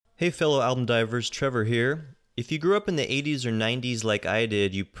Hey fellow album divers, Trevor here. If you grew up in the 80s or 90s like I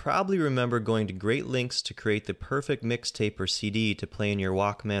did, you probably remember going to great lengths to create the perfect mixtape or CD to play in your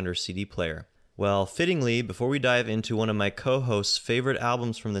Walkman or CD player. Well, fittingly, before we dive into one of my co-hosts' favorite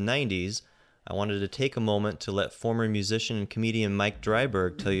albums from the 90s, I wanted to take a moment to let former musician and comedian Mike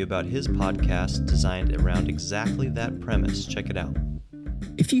Dryberg tell you about his podcast designed around exactly that premise. Check it out.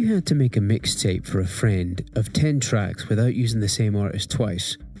 If you had to make a mixtape for a friend of 10 tracks without using the same artist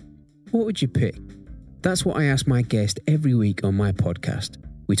twice, what would you pick? That's what I ask my guest every week on my podcast.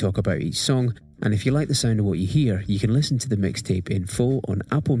 We talk about each song, and if you like the sound of what you hear, you can listen to the mixtape in full on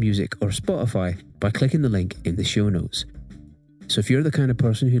Apple Music or Spotify by clicking the link in the show notes. So if you're the kind of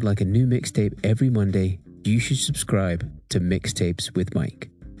person who'd like a new mixtape every Monday, you should subscribe to Mixtapes with Mike.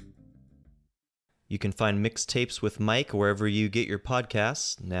 You can find Mixtapes with Mike wherever you get your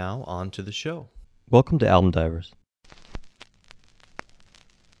podcasts. Now, on to the show. Welcome to Album Divers.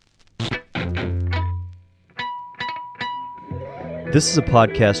 This is a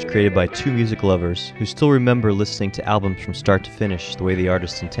podcast created by two music lovers who still remember listening to albums from start to finish the way the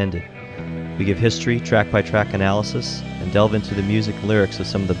artist intended. We give history, track-by-track analysis, and delve into the music and lyrics of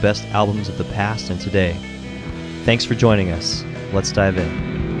some of the best albums of the past and today. Thanks for joining us. Let's dive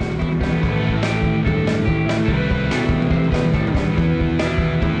in.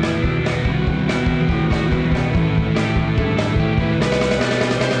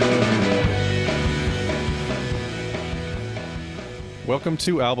 Welcome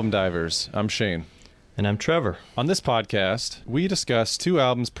to Album Divers. I'm Shane. And I'm Trevor. On this podcast, we discuss 2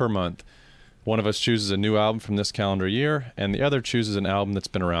 albums per month. One of us chooses a new album from this calendar year, and the other chooses an album that's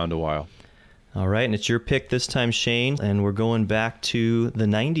been around a while. All right, and it's your pick this time, Shane, and we're going back to the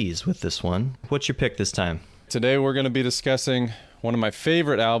 90s with this one. What's your pick this time? Today we're going to be discussing one of my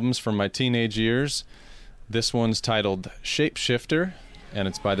favorite albums from my teenage years. This one's titled Shapeshifter, and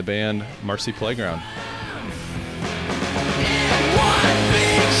it's by the band Marcy Playground.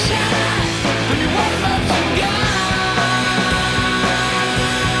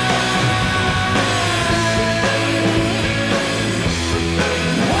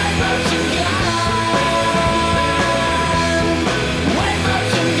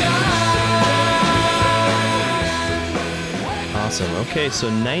 Awesome. Okay, so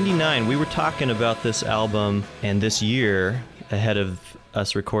 99, we were talking about this album and this year ahead of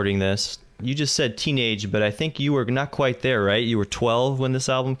us recording this. You just said teenage, but I think you were not quite there, right? You were 12 when this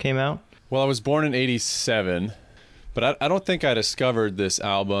album came out? Well, I was born in 87, but I don't think I discovered this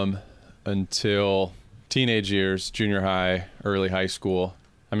album until teenage years, junior high, early high school.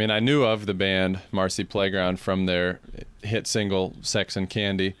 I mean, I knew of the band Marcy Playground from their hit single Sex and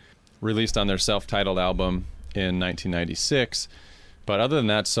Candy, released on their self-titled album in 1996. But other than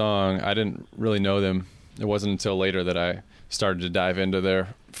that song, I didn't really know them. It wasn't until later that I started to dive into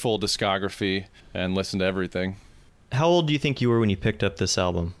their full discography and listen to everything. How old do you think you were when you picked up this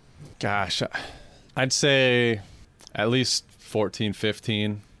album? Gosh, I'd say at least 14,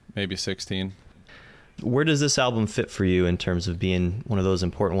 15, maybe 16. Where does this album fit for you in terms of being one of those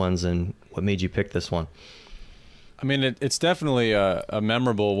important ones, and what made you pick this one? I mean, it's definitely a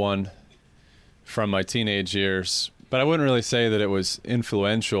memorable one from my teenage years, but I wouldn't really say that it was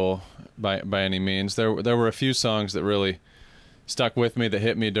influential by any means. There were a few songs that really stuck with me, that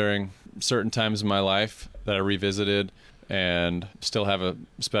hit me during certain times in my life that I revisited and still have a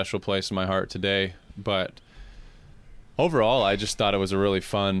special place in my heart today. But overall, I just thought it was a really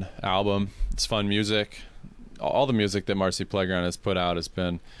fun album. It's fun music. All the music that Marcy Playground has put out has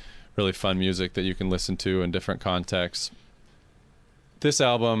been really fun music that you can listen to in different contexts. This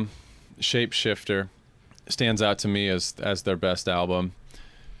album, Shapeshifter, stands out to me as their best album.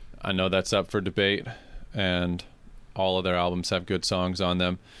 I know that's up for debate, and all of their albums have good songs on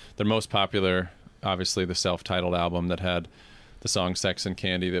them. Their most popular, obviously, the self-titled album that had the song Sex and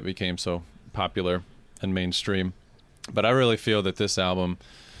Candy that became so popular and mainstream. But I really feel that this album,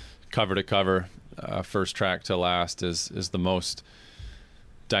 cover to cover, first track to last, is the most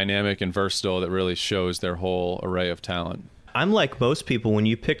dynamic and versatile, that really shows their whole array of talent. I'm like most people. When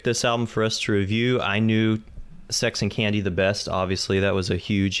you picked this album for us to review, I knew Sex and Candy the best. Obviously, that was a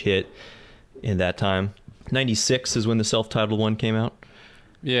huge hit in that time. 96 is when the self-titled one came out.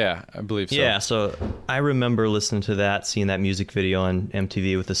 Yeah, I believe so. Yeah, so I remember listening to that, seeing that music video on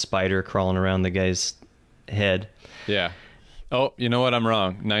MTV with the spider crawling around the guy's head. Yeah. Oh, you know what? I'm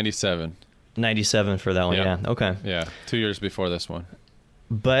wrong. 97. 97 for that one, Yep. yeah. Okay. Yeah, 2 years before this one.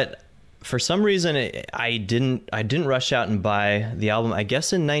 But for some reason, I didn't rush out and buy the album. I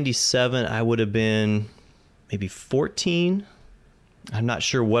guess in 97, I would have been maybe 14. I'm not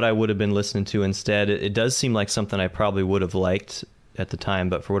sure what I would have been listening to instead. It does seem like something I probably would have liked at the time,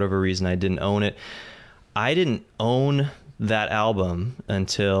 but for whatever reason, I didn't own it. I didn't own that album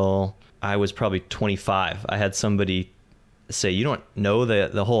until I was probably 25. I had somebody say, "You don't know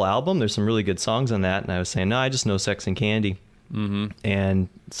the whole album? There's some really good songs on that." And I was saying, "No, I just know Sex and Candy." Mm-hmm. And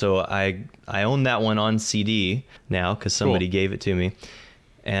so I own that one on CD now because somebody gave it to me.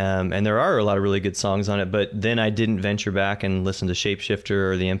 And there are a lot of really good songs on it, but then I didn't venture back and listen to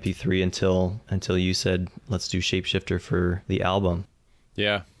Shapeshifter or the MP3 until you said, let's do Shapeshifter for the album.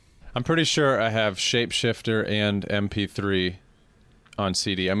 Yeah. I'm pretty sure I have Shapeshifter and MP3 on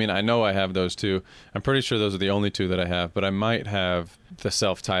CD. I mean, I know I have those two. I'm pretty sure those are the only two that I have, but I might have the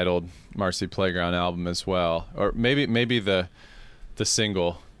self-titled Marcy Playground album as well, or maybe the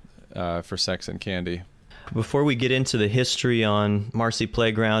single for Sex and Candy. Before we get into the history on Marcy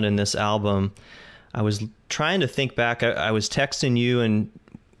Playground and this album, I was trying to think back. I was texting you and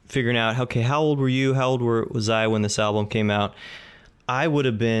figuring out, okay, how old were you? How old was I when this album came out? I would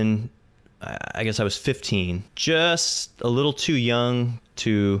have been, I guess I was 15, just a little too young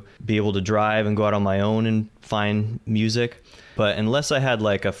to be able to drive and go out on my own and find music. But unless I had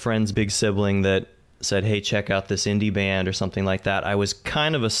like a friend's big sibling that said, hey, check out this indie band or something like that, I was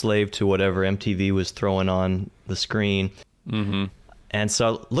kind of a slave to whatever MTV was throwing on the screen. Mm-hmm. And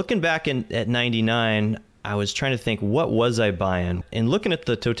so looking back at 99, I was trying to think, what was I buying? And looking at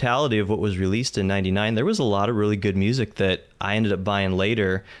the totality of what was released in 99, there was a lot of really good music that I ended up buying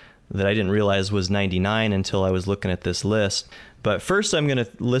later that I didn't realize was 99 until I was looking at this list. But first, I'm going to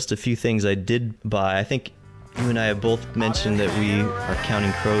list a few things I did buy. I think you and I have both mentioned that we are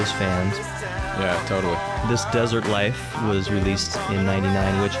Counting Crows fans. Yeah, totally. This Desert Life was released in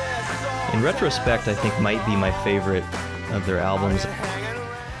 99, which in retrospect I think might be my favorite of their albums.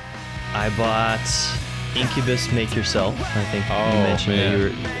 I bought Incubus Make Yourself. I think you mentioned that you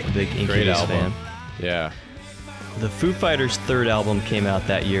were a big Incubus fan. Yeah. The Foo Fighters' third album came out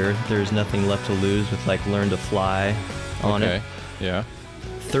that year. There's Nothing Left to Lose with like Learn to Fly on it. Yeah.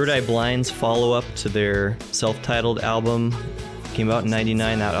 Third Eye Blind's follow-up to their self-titled album came out in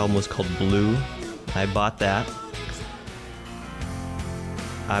 99. That album was called Blue. I bought that.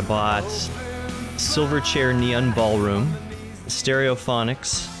 I bought Silverchair Neon Ballroom.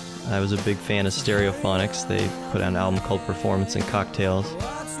 Stereophonics. I was a big fan of Stereophonics. They put out an album called Performance and Cocktails.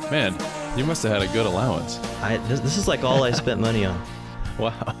 Man, you must have had a good allowance. This is like all I spent money on.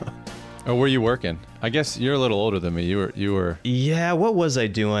 Wow. Oh, were you working? I guess you're a little older than me. You were. Yeah, what was I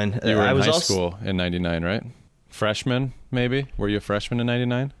doing? You were I in was high school in 99, right? Freshman, maybe? Were you a freshman in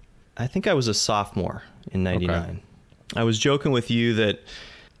 99? I think I was a sophomore in 99. Okay. I was joking with you that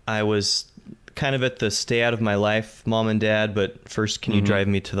I was kind of at the stay out of my life, mom and dad, but first can you drive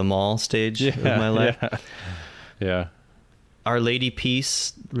me to the mall stage of my life? Yeah. Our Lady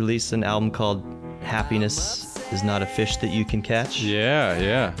Peace released an album called Happiness Is Not a Fish That You Can Catch.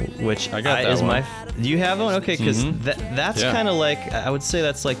 Yeah. Which I got that is one. Do you have one? Okay, because that's kind of like, I would say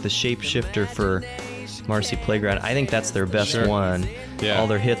that's like the Shapeshifter for Marcy Playground. I think that's their best one. Yeah. All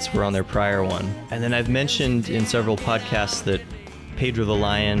their hits were on their prior one. And then I've mentioned in several podcasts that Pedro the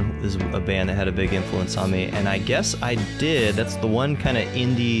Lion is a band that had a big influence on me, and I guess I did. That's the one kind of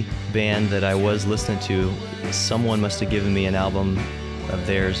indie band that I was listening to. Someone must have given me an album of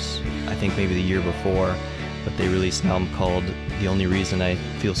theirs, I think maybe the year before, but they released an album called The Only Reason I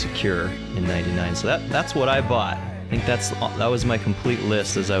Feel Secure in 99. So that's what I bought. I think that was my complete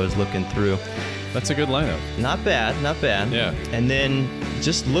list as I was looking through. That's a good lineup. Not bad. Yeah. And then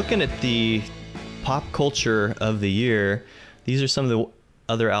just looking at the pop culture of the year, these are some of the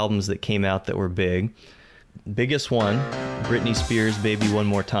other albums that came out that were big. Biggest one, Britney Spears' Baby One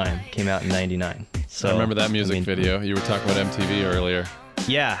More Time, came out in 99. So I remember that music video. You were talking about MTV earlier.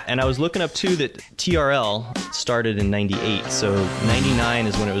 Yeah, and I was looking up too that TRL started in 98. So 99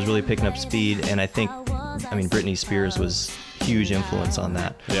 is when it was really picking up speed, and Britney Spears was a huge influence on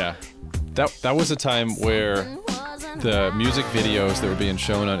that. Yeah. That was a time where the music videos that were being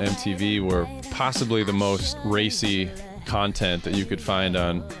shown on MTV were possibly the most racy content that you could find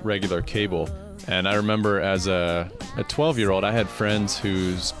on regular cable. And I remember as a 12-year-old, I had friends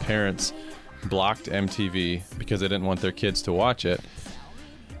whose parents blocked MTV because they didn't want their kids to watch it.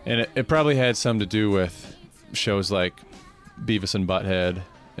 And it probably had something to do with shows like Beavis and Butthead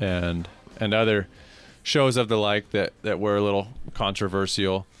and other shows of the like that were a little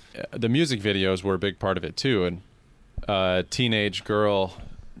controversial. The music videos were a big part of it too. And a teenage girl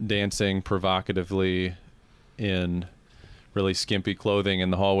dancing provocatively in really skimpy clothing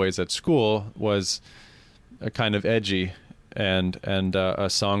in the hallways at school was a kind of edgy, and a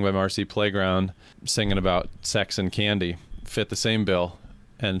song by Marcy Playground singing about sex and candy fit the same bill.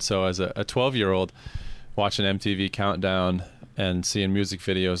 And so as a 12-year-old, watching MTV Countdown and seeing music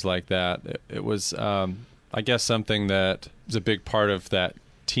videos like that. It was, I guess, something that is a big part of that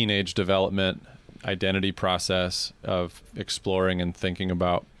teenage development identity process of exploring and thinking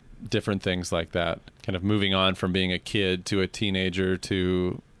about different things like that, kind of moving on from being a kid to a teenager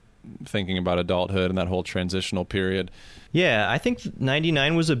to thinking about adulthood and that whole transitional period. Yeah, I think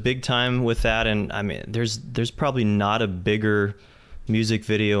 99 was a big time with that, and I mean, there's probably not a bigger music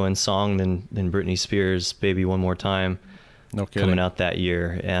video and song than Britney Spears' "Baby One More Time." No kidding. Coming out that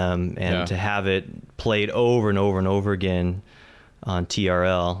year, and to have it played over and over and over again on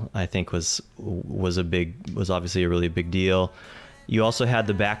TRL, I think was obviously a really big deal. You also had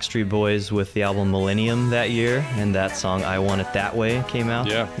the Backstreet Boys with the album Millennium that year, and that song "I Want It That Way" came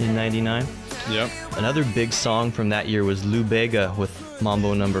out in 99. Yep. Another big song from that year was Lou Bega with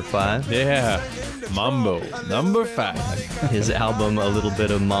Mambo No. 5. Yeah, Mambo No. 5. His album A Little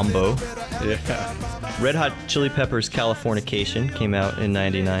Bit of Mambo. Yeah. Red Hot Chili Peppers' Californication came out in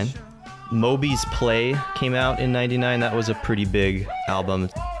 99. Moby's Play came out in 99. That was a pretty big album.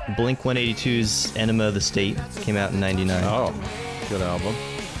 Blink-182's Enema of the State came out in 99. Oh, good album.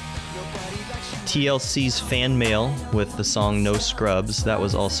 TLC's Fan Mail with the song No Scrubs. That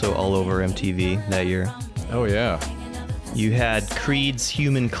was also all over MTV that year. Oh, yeah. You had Creed's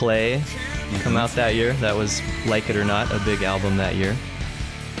Human Clay come out that year. That was, like it or not, a big album that year.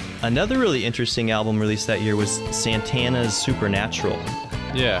 Another really interesting album released that year was Santana's Supernatural.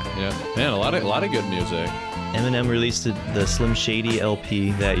 Yeah. Man, a lot of good music. Eminem released the Slim Shady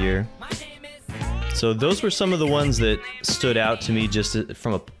LP that year. So those were some of the ones that stood out to me just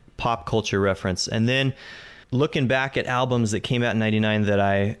from a pop culture reference. And then looking back at albums that came out in 99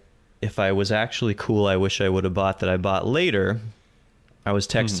 that if I was actually cool, I wish I would have bought, that I bought later. I was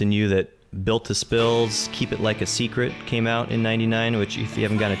texting you that Built to Spill's Keep It Like a Secret came out in 99, which if you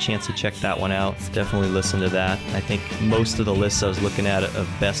haven't gotten a chance to check that one out, definitely listen to that. I think most of the lists I was looking at of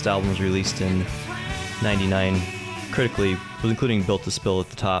best albums released in 99 critically was including Built to Spill at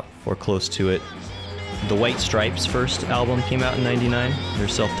the top or close to it. The White Stripes' first album came out in 99, their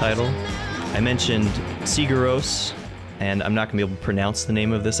self-titled. I mentioned Sigur Rós, and I'm not going to be able to pronounce the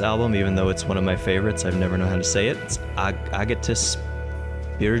name of this album, even though it's one of my favorites. I've never known how to say it. It's Agatis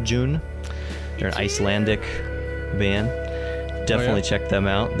Björjun. They're an Icelandic band. Definitely check them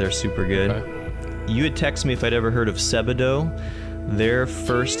out. They're super good. Okay. You had texted me if I'd ever heard of Sebadoh. Their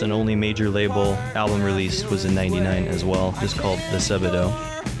first and only major label album release was in 99 as well, just called The Sebadoh.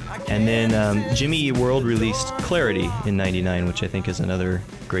 And then Jimmy Eat World released Clarity in 99, which I think is another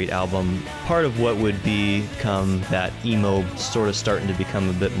great album. Part of what would become that emo sort of starting to become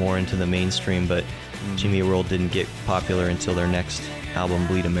a bit more into the mainstream, but Jimmy Eat World didn't get popular until their next album,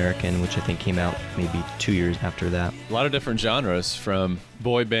 Bleed American, which I think came out maybe 2 years after that. A lot of different genres, from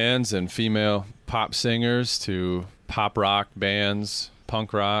boy bands and female pop singers to pop rock bands,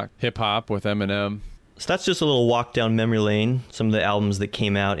 punk rock, hip-hop with Eminem. So that's just a little walk down memory lane, some of the albums that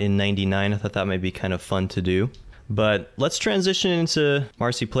came out in 99. I thought that might be kind of fun to do. But let's transition into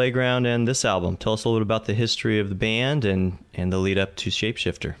Marcy Playground and this album. Tell us a little bit about the history of the band and the lead up to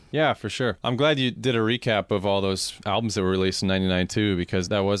Shapeshifter. Yeah, for sure. I'm glad you did a recap of all those albums that were released in 99 too, because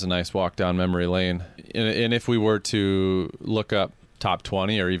that was a nice walk down memory lane. And if we were to look up top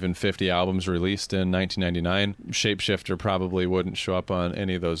 20 or even 50 albums released in 1999, Shapeshifter probably wouldn't show up on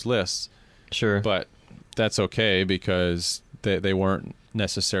any of those lists. Sure. But that's okay, because they weren't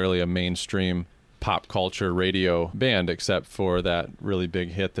necessarily a mainstream pop culture radio band, except for that really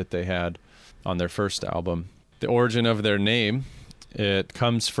big hit that they had on their first album. The origin of their name, it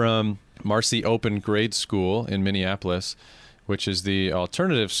comes from Marcy Open Grade School in Minneapolis, which is the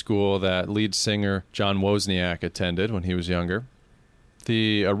alternative school that lead singer John Wozniak attended when he was younger.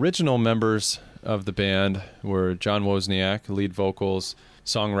 The original members of the band were John Wozniak, lead vocals,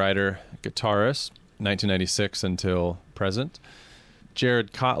 songwriter, guitarist, 1996 until present.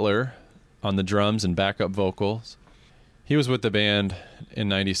 Jared Kotler on the drums and backup vocals. He was with the band in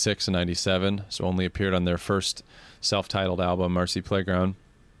 96 and 97, so only appeared on their first self-titled album, Marcy Playground.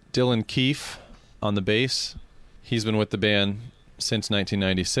 Dylan Keefe on the bass. He's been with the band since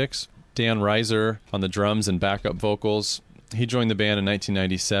 1996. Dan Reiser on the drums and backup vocals. He joined the band in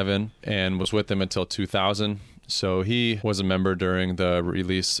 1997 and was with them until 2000. So he was a member during the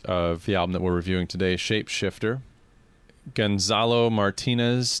release of the album that we're reviewing today, Shapeshifter. Gonzalo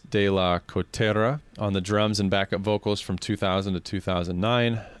Martinez de la Cotera on the drums and backup vocals from 2000 to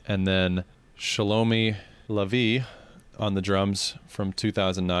 2009. And then Shalomi Lavi on the drums from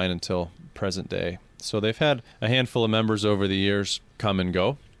 2009 until present day. So they've had a handful of members over the years come and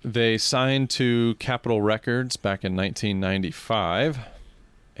go. They signed to Capitol Records back in 1995.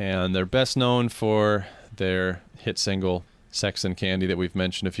 And they're best known for their hit single, Sex and Candy, that we've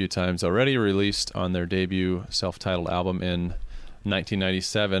mentioned a few times already, released on their debut self-titled album in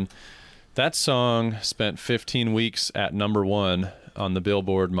 1997. That song spent 15 weeks at number 1 on the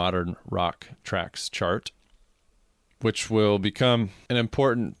Billboard Modern Rock Tracks chart, which will become an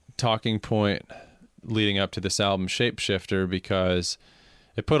important talking point leading up to this album, Shapeshifter, because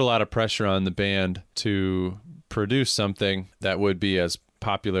it put a lot of pressure on the band to produce something that would be as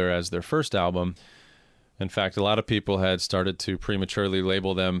popular as their first album. In fact, a lot of people had started to prematurely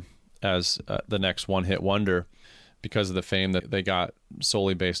label them as the next one-hit wonder because of the fame that they got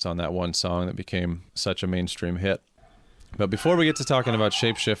solely based on that one song that became such a mainstream hit. But before we get to talking about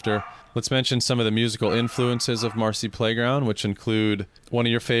Shapeshifter, let's mention some of the musical influences of Marcy Playground, which include one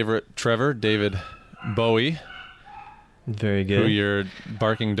of your favorite, Trevor, David Bowie. Very good. Who your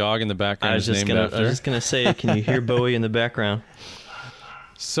barking dog in the background is named after. I was just going to say, can you hear Bowie in the background?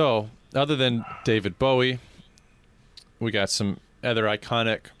 So, other than David Bowie, we got some other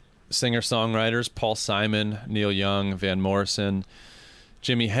iconic singer-songwriters: Paul Simon, Neil Young, Van Morrison,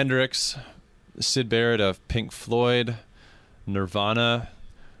 Jimi Hendrix, Syd Barrett of Pink Floyd, Nirvana,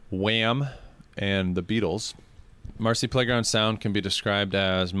 Wham, and the Beatles. Marcy Playground sound can be described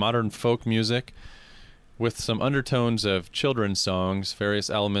as modern folk music with some undertones of children's songs, various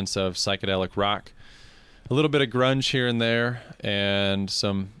elements of psychedelic rock, a little bit of grunge here and there, and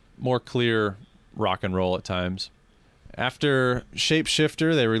some more clear rock and roll at times. After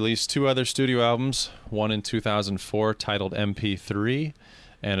Shapeshifter, they released 2 other studio albums, one in 2004 titled MP3,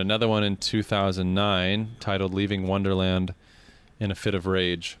 and another one in 2009 titled Leaving Wonderland in a Fit of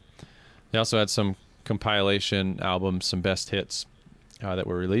Rage. They also had some compilation albums, some best hits that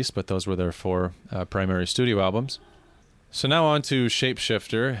were released, but those were their 4 primary studio albums. So now on to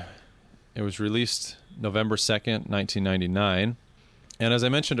Shapeshifter. It was released November 2nd, 1999. And as I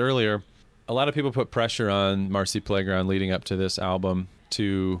mentioned earlier, a lot of people put pressure on Marcy Playground leading up to this album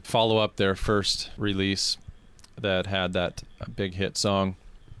to follow up their first release that had that big hit song.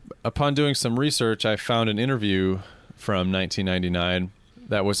 Upon doing some research, I found an interview from 1999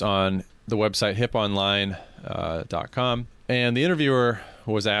 that was on the website hiponline.com. And the interviewer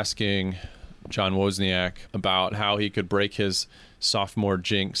was asking John Wozniak about how he could break his sophomore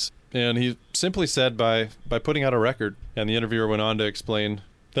jinx. And he simply said by putting out a record. And the interviewer went on to explain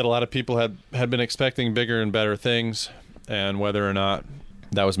that a lot of people had been expecting bigger and better things, and whether or not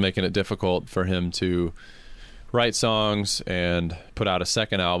that was making it difficult for him to write songs and put out a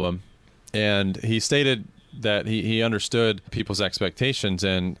second album. And he stated that he understood people's expectations,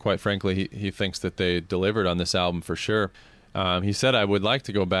 and quite frankly, he thinks that they delivered on this album for sure. He said, "I would like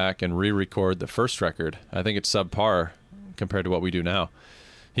to go back and re-record the first record. I think it's subpar compared to what we do now."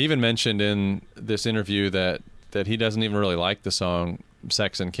 He even mentioned in this interview that he doesn't even really like the song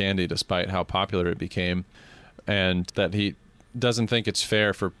Sex and Candy, despite how popular it became, and that he doesn't think it's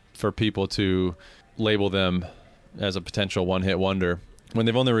fair for people to label them as a potential one-hit wonder when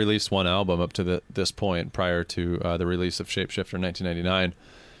they've only released 1 album up to this point prior to the release of Shapeshifter in 1999.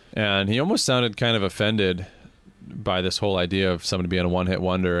 And he almost sounded kind of offended by this whole idea of somebody being a one-hit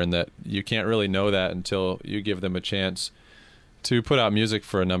wonder, and that you can't really know that until you give them a chance to put out music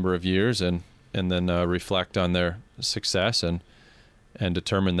for a number of years and then reflect on their success and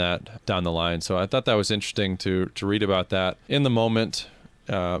determine that down the line. So I thought that was interesting to read about that in the moment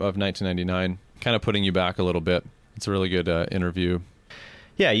of 1999, kind of putting you back a little bit. It's a really good interview.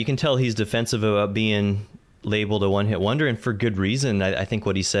 Yeah, you can tell he's defensive about being labeled a one-hit wonder, and for good reason. I think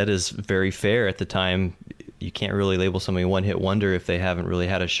what he said is very fair. At the time, you can't really label somebody a one-hit wonder if they haven't really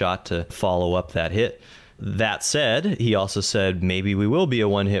had a shot to follow up that hit. That said, he also said, maybe we will be a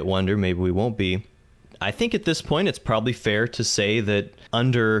one-hit wonder, maybe we won't be. I think at this point, it's probably fair to say that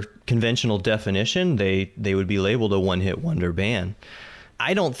under conventional definition, they would be labeled a one-hit wonder band.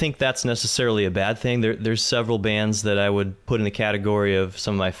 I don't think that's necessarily a bad thing. There's several bands that I would put in the category of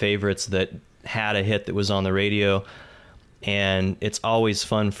some of my favorites that had a hit that was on the radio, and it's always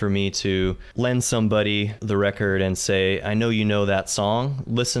fun for me to lend somebody the record and say, I know you know that song,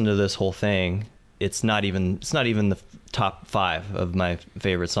 listen to this whole thing. It's not even the top 5 of my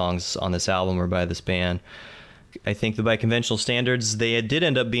favorite songs on this album or by this band. I think that by conventional standards, they did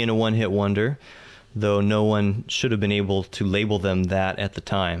end up being a one-hit wonder, though no one should have been able to label them that at the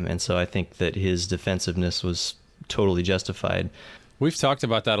time. And so I think that his defensiveness was totally justified. We've talked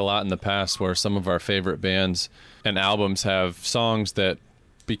about that a lot in the past, where some of our favorite bands and albums have songs that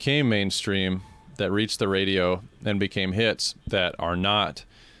became mainstream, that reached the radio and became hits, that are not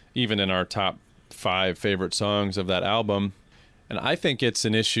even in our top 5 favorite songs of that album. And I think it's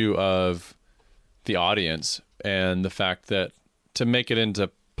an issue of the audience and the fact that to make it into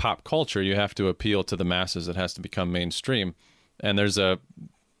pop culture, you have to appeal to the masses. It has to become mainstream. And there's a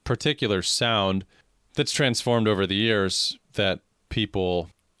particular sound that's transformed over the years that people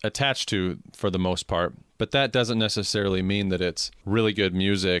attach to for the most part. But that doesn't necessarily mean that it's really good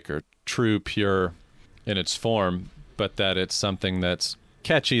music or true, pure in its form, but that it's something that's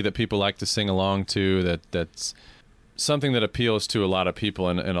catchy, that people like to sing along to, that's something that appeals to a lot of people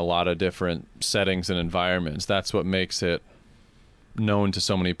in a lot of different settings and environments. That's what makes it known to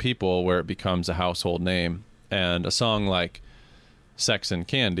so many people, where it becomes a household name. And a song like Sex and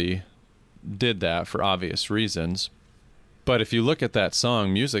Candy did that for obvious reasons. But if you look at that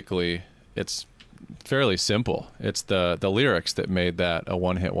song musically, it's fairly simple. It's the lyrics that made that a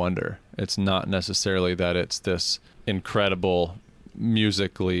one-hit wonder. It's not necessarily that it's this incredible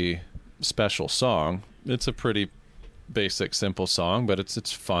musically special song. It's a pretty basic, simple song, but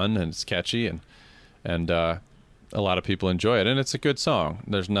it's fun and it's catchy, and a lot of people enjoy it, and it's a good song.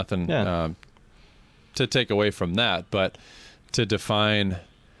 There's nothing to take away from that, but to define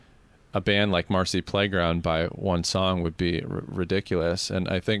a band like Marcy Playground by one song would be ridiculous. And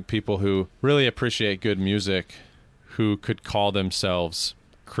I think people who really appreciate good music, who could call themselves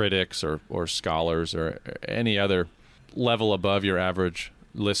critics or scholars or any other level above your average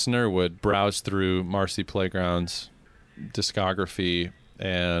listener, would browse through Marcy Playground's discography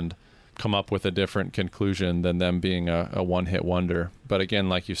and come up with a different conclusion than them being a one-hit wonder. But again,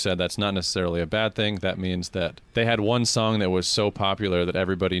 like you said, that's not necessarily a bad thing. That means that they had one song that was so popular that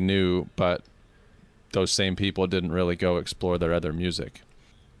everybody knew, but those same people didn't really go explore their other music.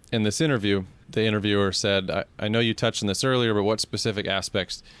 In this interview, the interviewer said, I know you touched on this earlier, but what specific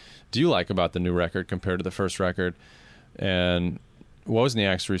aspects do you like about the new record compared to the first record? And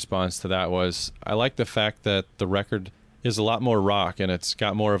Wozniak's response to that was, I like the fact that the record is a lot more rock and it's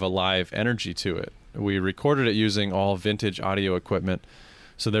got more of a live energy to it. We recorded it using all vintage audio equipment,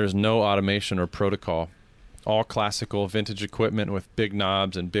 so there's no automation or protocol. All classical vintage equipment with big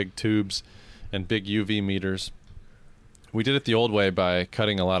knobs and big tubes and big UV meters. We did it the old way by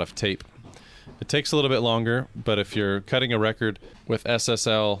cutting a lot of tape. It takes a little bit longer, but if you're cutting a record with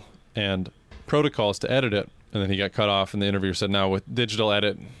SSL and protocols to edit it, and then he got cut off, and the interviewer said, now with digital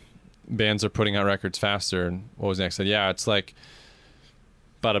edit, bands are putting out records faster. And Wozniak said, yeah, it's like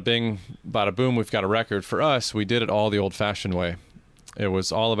bada bing, bada boom, we've got a record. For us, we did it all the old-fashioned way. It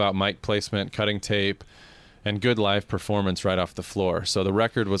was all about mic placement, cutting tape, and good live performance right off the floor. So the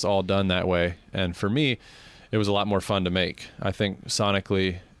record was all done that way. And for me, it was a lot more fun to make. I think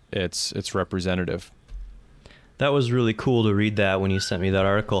sonically, it's representative. That was really cool to read that when you sent me that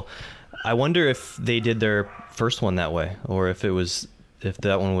article. I wonder if they did their first one that way, or if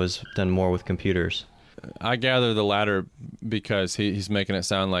that one was done more with computers. I gather the latter, because he's making it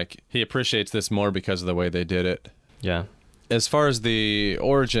sound like he appreciates this more because of the way they did it. Yeah. As far as the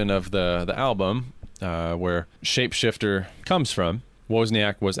origin of the album, where Shapeshifter comes from,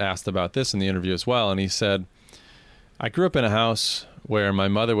 Wozniak was asked about this in the interview as well, and he said, I grew up in a house where my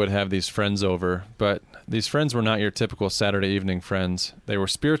mother would have these friends over, but these friends were not your typical Saturday evening friends. They were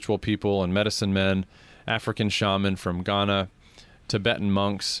spiritual people and medicine men, African shaman from Ghana, Tibetan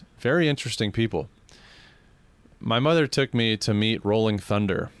monks, very interesting people. My mother took me to meet Rolling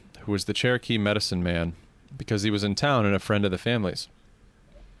Thunder, who was the Cherokee medicine man, because he was in town and a friend of the family's.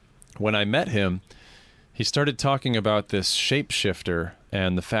 When I met him, he started talking about this shapeshifter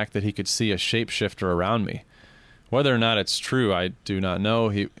and the fact that he could see a shapeshifter around me. Whether or not it's true, I do not know.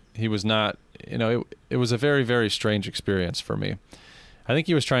 He was not, it was a very, very strange experience for me. I think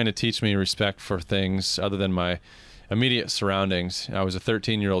he was trying to teach me respect for things other than my immediate surroundings. I was a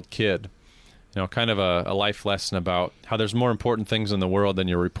 13-year-old kid, kind of a life lesson about how there's more important things in the world than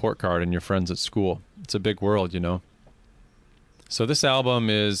your report card and your friends at school. It's a big world, So this album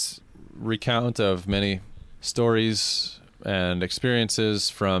is recount of many stories and experiences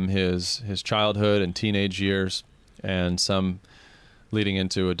from his childhood and teenage years, and some leading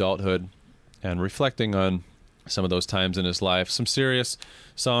into adulthood, and reflecting on some of those times in his life. Some serious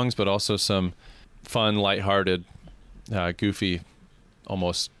songs, but also some fun, lighthearted, goofy,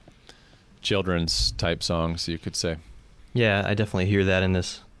 almost children's type songs, you could say. Yeah, I definitely hear that in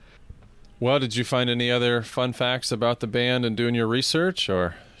this. Well, did you find any other fun facts about the band and doing your research,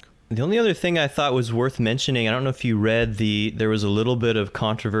 or? The only other thing I thought was worth mentioning, I don't know if you read there was a little bit of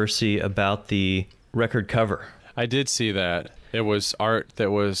controversy about the record cover. I did see that. It was art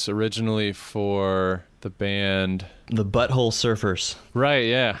that was originally for the band... The Butthole Surfers. Right,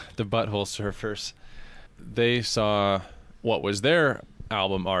 yeah, the Butthole Surfers. They saw what was their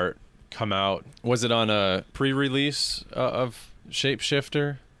album art come out. Was it on a pre-release of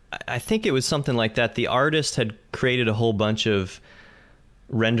Shapeshifter? I think it was something like that. The artist had created a whole bunch of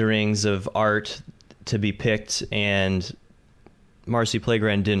renderings of art to be picked, and Marcy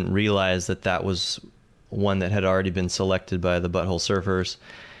Playground didn't realize that that was one that had already been selected by the Butthole Surfers,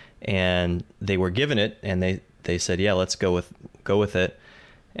 and they were given it, and they said, yeah, let's go with it.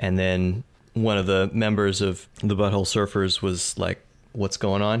 And then one of the members of the Butthole Surfers was like, what's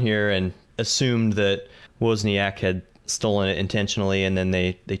going on here? And assumed that Wozniak had stolen it intentionally, and then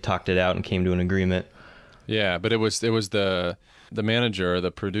they talked it out and came to an agreement. Yeah, but it was the manager or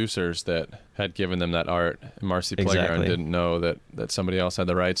the producers that had given them that art. And Marcy Playground Exactly. didn't know that somebody else had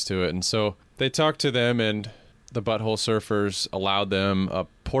the rights to it. And so they talked to them, and the Butthole Surfers allowed them a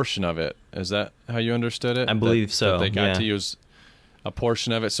portion of it. Is that how you understood it? I believe so, That they got yeah. to use a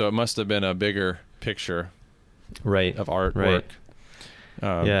portion of it, so it must have been a bigger picture Right. of artwork.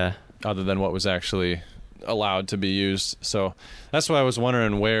 Right. Yeah. Other than what was actually allowed to be used. So that's why I was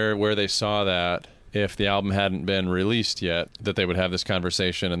wondering where they saw that, if the album hadn't been released yet, that they would have this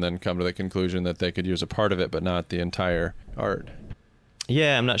conversation and then come to the conclusion that they could use a part of it but not the entire art.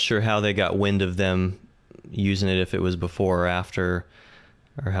 Yeah, I'm not sure how they got wind of them using it, if it was before or after,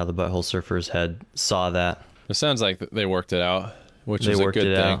 or how the Butthole Surfers had saw that. It sounds like they worked it out, which They is a worked good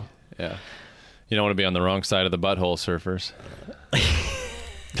it thing. out. Yeah. You don't want to be on the wrong side of the Butthole Surfers.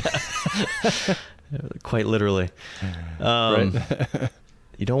 Quite literally. Right.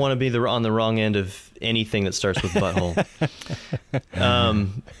 You don't want to be on the wrong end of anything that starts with butthole.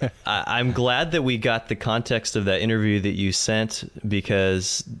 I'm glad that we got the context of that interview that you sent,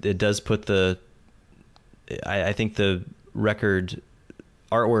 because it does put I think the record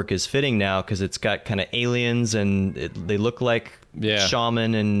artwork is fitting now, because it's got kind of aliens, and they look like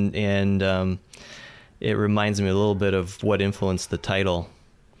shaman, and it reminds me a little bit of what influenced the title.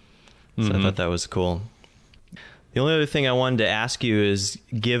 So I thought that was cool. The only other thing I wanted to ask you is,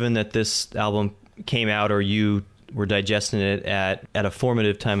 given that this album came out, or you were digesting it at a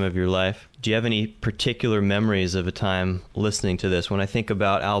formative time of your life, do you have any particular memories of a time listening to this? When I think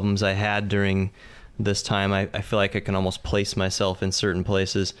about albums I had during this time, I feel like I can almost place myself in certain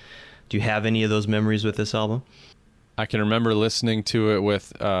places. Do you have any of those memories with this album? I can remember listening to it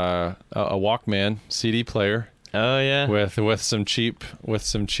with a Walkman CD player. Oh yeah, with some cheap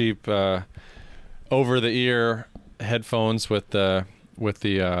over the ear headphones with the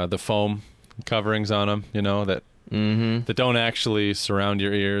foam coverings on them, that don't actually surround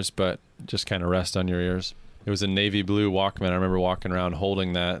your ears but just kind of rest on your ears. It was a navy blue Walkman. I remember walking around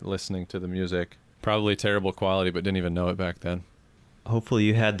holding that, listening to the music. Probably terrible quality, but didn't even know it back then. Hopefully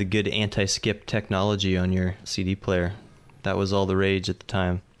you had the good anti-skip technology on your CD player. That was all the rage at the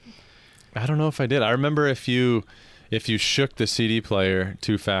time. I don't know if I did. I remember if you shook the CD player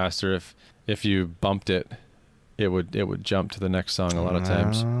too fast, or if you bumped it, it would jump to the next song a lot of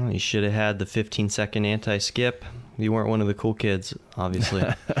times. You should have had the 15-second anti-skip. You weren't one of the cool kids, obviously.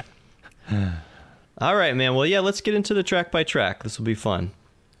 All right, man. Well, yeah, let's get into the track by track. This will be fun.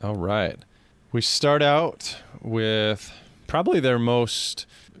 All right. We start out with probably their most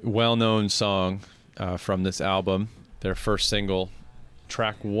well-known song from this album, their first single.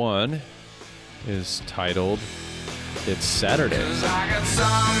 Track 1 is titled It's Saturday. 'Cause I got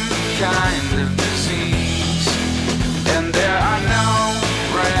some kind of disease, and there are no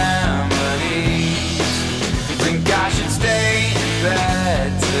remedies. Think I should stay in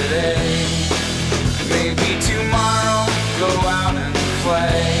bed today, maybe tomorrow go out and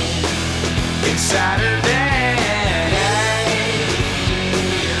play. It's Saturday.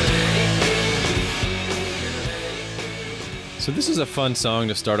 So this is a fun song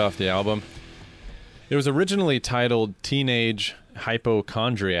to start off the album. It was originally titled Teenage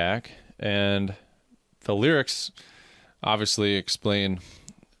Hypochondriac, and the lyrics obviously explain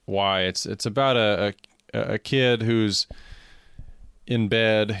why. It's about a kid who's in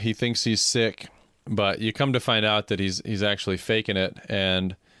bed. He thinks he's sick, but you come to find out that he's actually faking it,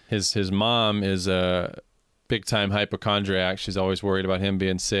 and his mom is a big-time hypochondriac. She's always worried about him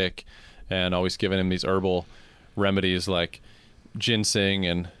being sick and always giving him these herbal remedies like ginseng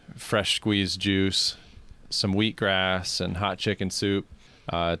and fresh squeezed juice, some wheatgrass and hot chicken soup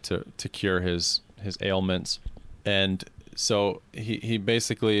to cure his ailments. And so he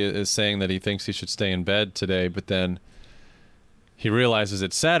basically is saying that he thinks he should stay in bed today, but then he realizes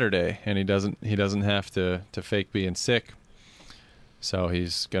it's Saturday and he doesn't have to fake being sick. So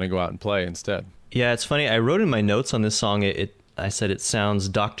he's going to go out and play instead. Yeah, it's funny. I wrote in my notes on this song, I said it sounds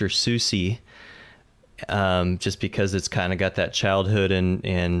Dr. Seuss-y, just because it's kind of got that childhood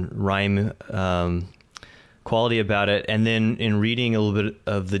and rhyme quality about it. And then in reading a little bit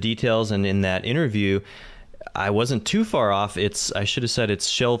of the details and in that interview, I wasn't too far off. I should have said it's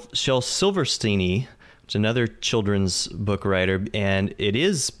Shel Silverstein-y, another children's book writer, and it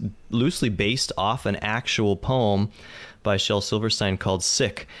is loosely based off an actual poem by Shel Silverstein called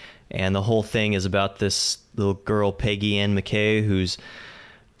Sick. And the whole thing is about this little girl, Peggy Ann McKay, who's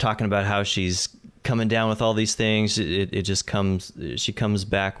talking about how she's coming down with all these things. She comes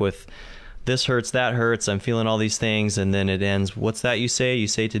back with, this hurts, that hurts, I'm feeling all these things, and then it ends, what's that you say? You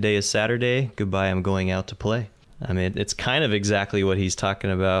say today is Saturday, goodbye, I'm going out to play. I mean, it's kind of exactly what he's talking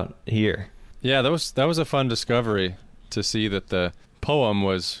about here. Yeah, that was a fun discovery to see that the poem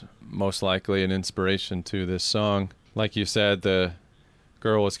was most likely an inspiration to this song. Like you said, the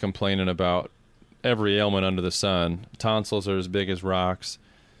girl was complaining about every ailment under the sun. Tonsils are as big as rocks.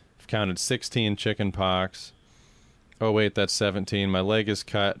 I've counted 16 chicken pox. Oh wait, that's 17. My leg is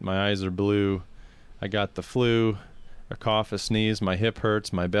cut. My eyes are blue. I got the flu. A cough, a sneeze. My hip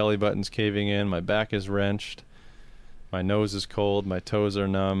hurts. My belly button's caving in. My back is wrenched. My nose is cold. My toes are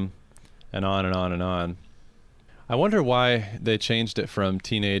numb. And on and on and on. I wonder why they changed it from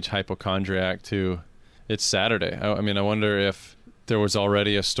teenage hypochondriac to it's Saturday. I mean, I wonder if there was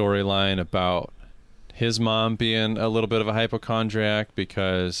already a storyline about his mom being a little bit of a hypochondriac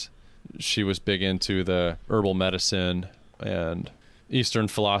because she was big into the herbal medicine and Eastern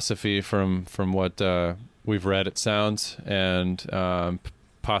philosophy from what we've read, it sounds. And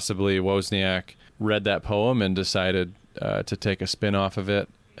possibly Wozniak read that poem and decided to take a spin off of it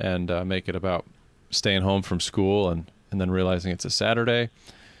and make it about staying home from school and then realizing it's a Saturday,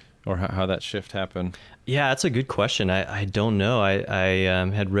 or how that shift happened. Yeah, that's a good question. I don't know. I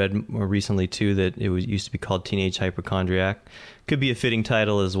had read more recently, too, that it used to be called Teenage Hypochondriac. Could be a fitting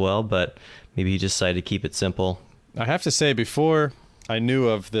title as well, but maybe he just decided to keep it simple. I have to say, before I knew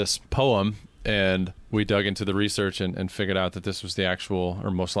of this poem and we dug into the research and figured out that this was the actual,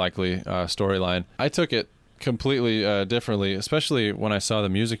 or most likely, storyline, I took it completely differently, especially when I saw the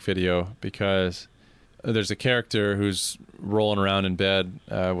music video, because there's a character who's rolling around in bed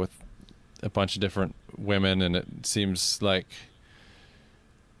with a bunch of different women, and it seems like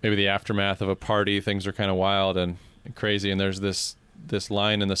maybe the aftermath of a party. Things are kind of wild and crazy, and there's this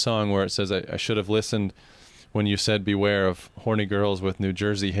line in the song where it says, I should have listened when you said beware of horny girls with New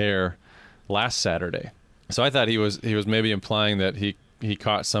Jersey hair last Saturday. So I thought he was maybe implying that he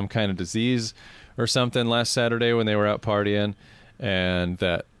caught some kind of disease or something last Saturday when they were out partying, and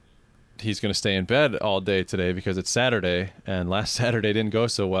that he's going to stay in bed all day today because it's Saturday, and last Saturday didn't go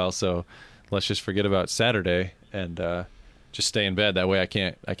so well, so let's just forget about Saturday and just stay in bed. That way I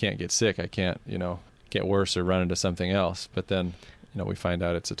can't get sick. I can't, get worse or run into something else. But then, we find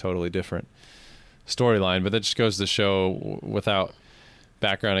out it's a totally different storyline. But that just goes to show, without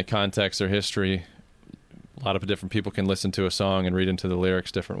background and context or history, a lot of different people can listen to a song and read into the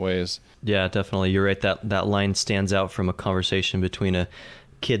lyrics different ways. Yeah, definitely. You're right. That line stands out from a conversation between a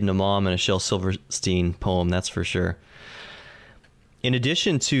kid and a mom and a Shel Silverstein poem, that's for sure. In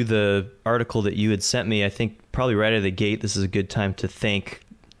addition to the article that you had sent me, I think probably right out of the gate, this is a good time to thank.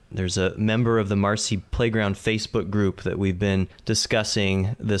 There's a member of the Marcy Playground Facebook group that we've been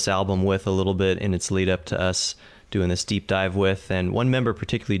discussing this album with a little bit in its lead up to us doing this deep dive with. And one member,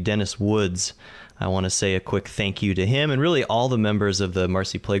 particularly Dennis Woods, I want to say a quick thank you to him and really all the members of the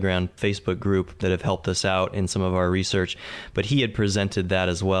Marcy Playground Facebook group that have helped us out in some of our research. But he had presented that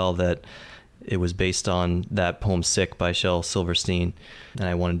as well, that it was based on that poem Sick by Shel Silverstein. And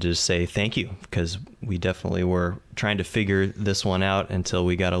I wanted to just say thank you, because we definitely were trying to figure this one out until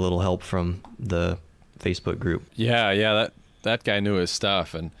we got a little help from the Facebook group. Yeah, that guy knew his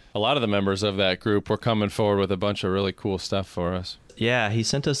stuff. And a lot of the members of that group were coming forward with a bunch of really cool stuff for us. Yeah, he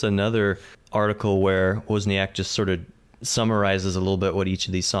sent us another article where Wozniak just sort of summarizes a little bit what each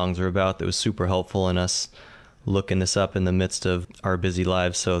of these songs are about. That was super helpful in us looking this up in the midst of our busy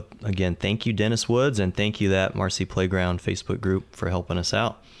lives. So again, thank you, Dennis Woods, and thank you, that Marcy Playground Facebook group, for helping us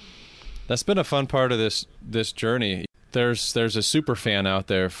out. That's been a fun part of this journey. There's a super fan out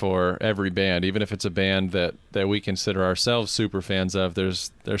there for every band, even if it's a band that we consider ourselves super fans of.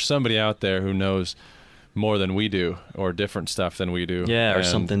 There's somebody out there who knows more than we do, or different stuff than we do. Yeah, or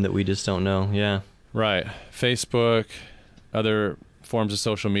something that we just don't know. Yeah. Right. Facebook, other forms of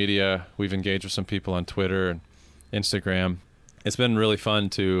social media. We've engaged with some people on Twitter and Instagram. It's been really fun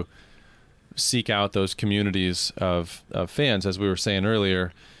to seek out those communities of fans. As we were saying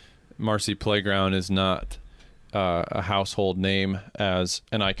earlier, Marcy Playground is not a household name as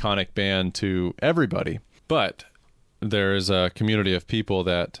an iconic band to everybody, but there is a community of people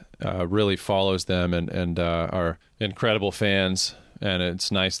that really follows them and are incredible fans, and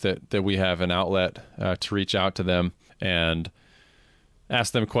it's nice that we have an outlet to reach out to them. And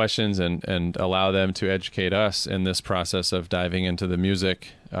ask them questions and allow them to educate us in this process of diving into the music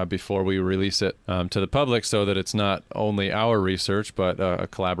before we release it to the public, so that it's not only our research, but a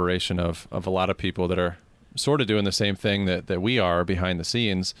collaboration of a lot of people that are sort of doing the same thing that we are behind the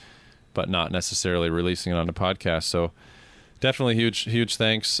scenes, but not necessarily releasing it on the podcast. So definitely huge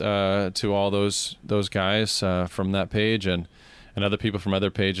thanks to all those guys from that page and other people from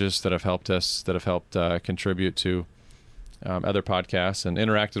other pages that have helped us, that have helped contribute to other podcasts and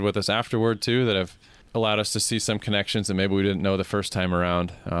interacted with us afterward too, that have allowed us to see some connections that maybe we didn't know the first time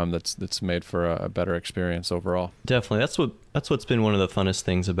around. That's made for a better experience overall. Definitely. That's what's been one of the funnest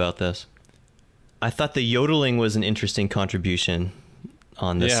things about this. I thought the yodeling was an interesting contribution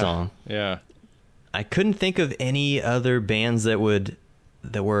on this song. Yeah. I couldn't think of any other bands that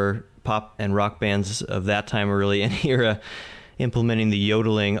were pop and rock bands of that time or really any era implementing the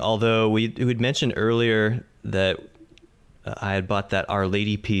yodeling. Although we'd mentioned earlier that I had bought that Our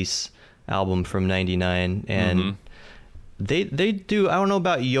Lady Peace album from '99, and they do. I don't know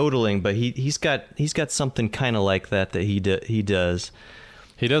about yodeling, but he's got something kind of like that he does.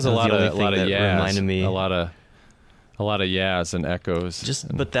 He does a lot of yas, reminded me a lot of yas and echoes.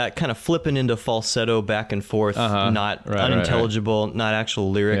 But that kind of flipping into falsetto back and forth, not unintelligible, not actual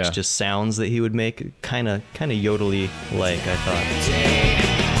lyrics, just sounds that he would make, kind of yodely like, I thought.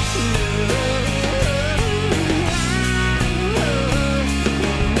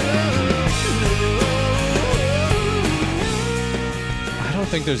 I don't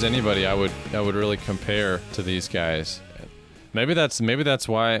think there's anybody I would really compare to these guys. Maybe that's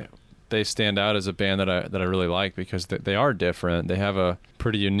why they stand out as a band that I really like, because they are different. They have a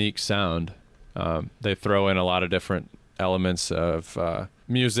pretty unique sound. They throw in a lot of different elements of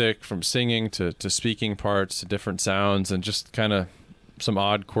music, from singing to speaking parts to different sounds, and just kind of some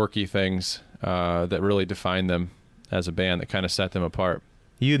odd, quirky things that really define them as a band, that kind of set them apart.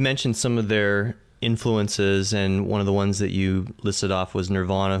 You had mentioned some of their influences, and one of the ones that you listed off was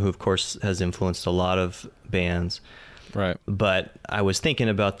Nirvana, who of course has influenced a lot of bands. Right. But I was thinking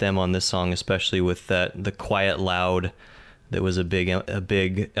about them on this song, especially with the quiet loud that was a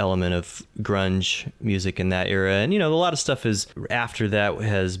big element of grunge music in that era. And, a lot of stuff after that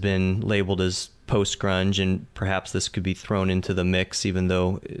has been labeled as post-grunge, and perhaps this could be thrown into the mix, even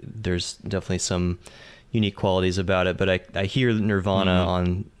though there's definitely some unique qualities about it. But I hear Nirvana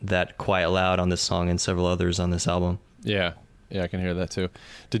on that quiet loud on this song and several others on this album. Yeah, I can hear that too.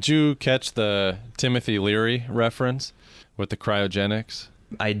 Did you catch the Timothy Leary reference with the cryogenics?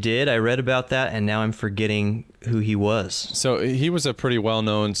 I did. I read about that, and now I'm forgetting who he was. So he was a pretty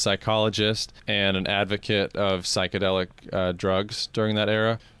well-known psychologist and an advocate of psychedelic drugs during that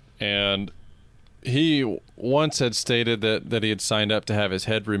era. And he once had stated that he had signed up to have his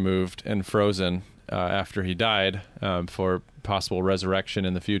head removed and frozen after he died for possible resurrection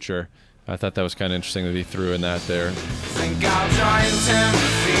in the future. I thought that was kind of interesting that he threw in that there. Think I'll join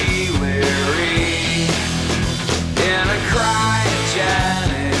Timothy Leary in a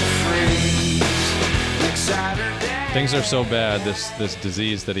cryogenic freeze next Saturday. Things are so bad, this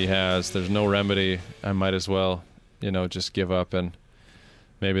disease that he has, there's no remedy. I might as well, just give up, and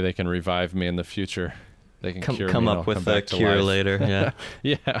maybe they can revive me in the future. They can cure me. Come up with a cure later.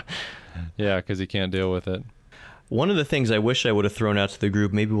 Yeah. Yeah, because he can't deal with it. One of the things I wish I would have thrown out to the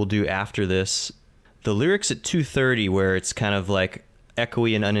group, maybe we'll do after this, the lyrics at 2:30, where it's kind of like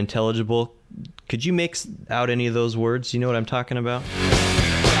echoey and unintelligible. Could you make out any of those words? You know what I'm talking about?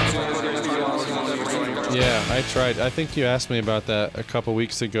 Yeah, I tried. I think you asked me about that a couple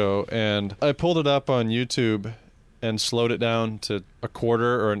weeks ago, and I pulled it up on YouTube and slowed it down to a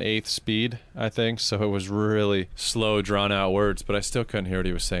quarter or an eighth speed, I think. So it was really slow, drawn out words, but I still couldn't hear what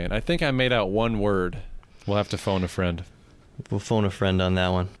he was saying. I think I made out one word. We'll have to phone a friend. We'll phone a friend on that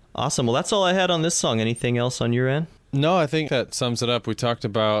one. Awesome. Well, that's all I had on this song. Anything else on your end? No, I think that sums it up. We talked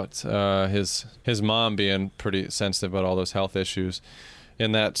about his mom being pretty sensitive about all those health issues.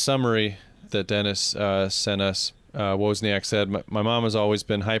 In that summary that Dennis sent us, Wozniak said, my mom has always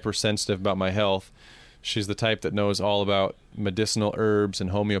been hypersensitive about my health. She's the type that knows all about medicinal herbs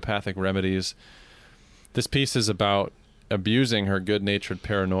and homeopathic remedies. This piece is about abusing her good-natured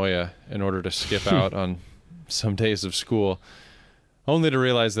paranoia in order to skip out on some days of school, only to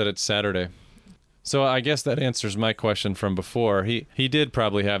realize that it's Saturday. So I guess that answers my question from before. He did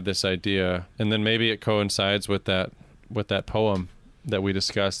probably have this idea, and then maybe it coincides with that poem that we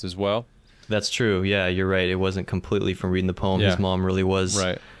discussed as well. That's true. Yeah, you're right. It wasn't completely from reading the poem. Yeah. His mom really was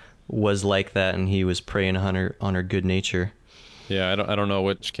right. Was like that, and he was preying on her good nature. Yeah, I don't know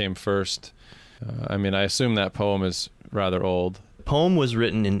which came first. I assume that poem is rather old. The poem was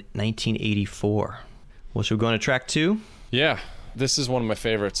written in 1984. Well, should we go on to track 2? Yeah, This is one of my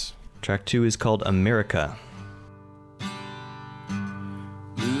favorites. Track 2 is called America.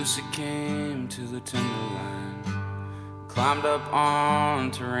 Lucy came to the timberline, climbed up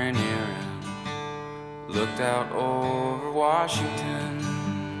onto Rainier and looked out over Washington.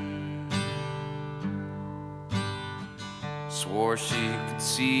 Swore she could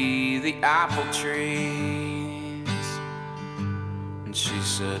see the apple trees, and she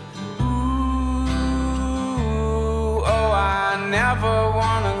said, ooh, oh, I never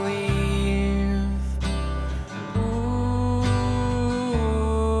want to leave.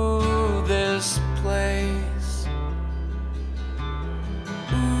 Ooh, this place.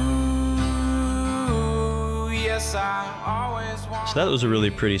 Ooh, yes, I always want. So that was a really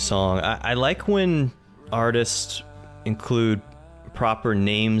pretty song. I like when artists include proper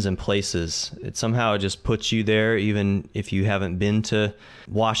names and places. It somehow just puts you there, even if you haven't been to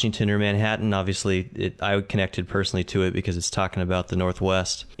Washington or Manhattan. Obviously, I connected personally to it because it's talking about the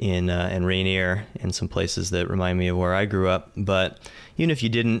Northwest and Rainier and some places that remind me of where I grew up. But even if you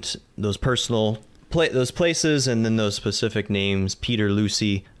didn't, those those places and then those specific names, Peter,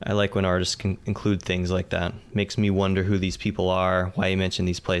 Lucy, I like when artists can include things like that. Makes me wonder who these people are, why you mention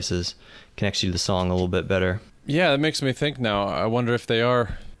these places, connects you to the song a little bit better. Yeah, that makes me think now. I wonder if they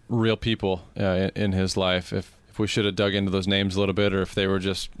are real people in his life, if we should have dug into those names a little bit, or if they were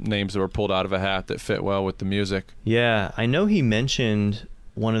just names that were pulled out of a hat that fit well with the music. Yeah, I know he mentioned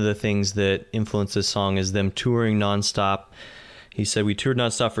one of the things that influenced this song is them touring nonstop. He said, we toured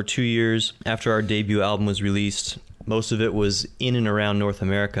nonstop for 2 years after our debut album was released. Most of it was in and around North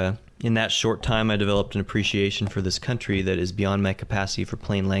America. In that short time, I developed an appreciation for this country that is beyond my capacity for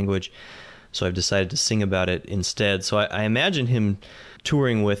plain language. So I've decided to sing about it instead. So I imagine him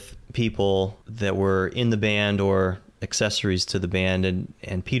touring with people that were in the band or accessories to the band.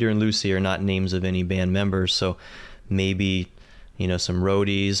 And Peter and Lucy are not names of any band members. So maybe, some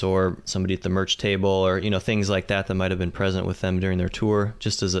roadies or somebody at the merch table or, things like that might have been present with them during their tour,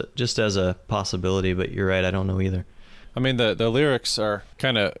 just as a possibility. But you're right, I don't know either. I mean, the lyrics are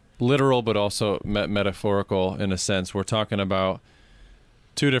kind of literal, but also metaphorical in a sense. We're talking about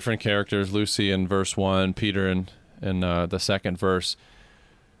two different characters, Lucy in verse 1, Peter in the second verse,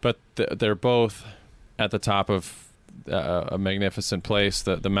 but they're both at the top of a magnificent place,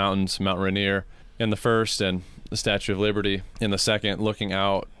 the mountains, Mount Rainier in the first, and the Statue of Liberty in the second, looking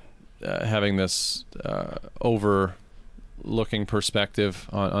out, having this overlooking perspective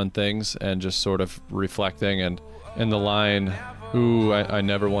on things and just sort of reflecting. And in the line, ooh, I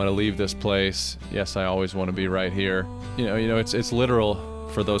never want to leave this place. Yes, I always want to be right here. It's literal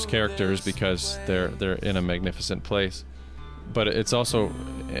for those characters because they're in a magnificent place, but it's also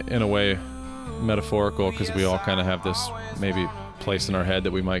in a way metaphorical because we all kind of have this maybe place in our head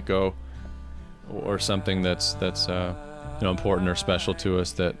that we might go, or something that's important or special to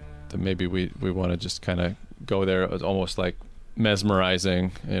us that maybe we want to just kind of go there. It's almost like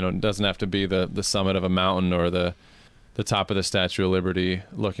mesmerizing. It doesn't have to be the summit of a mountain or the top of the Statue of Liberty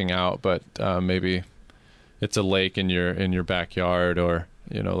looking out, but maybe it's a lake in your backyard, or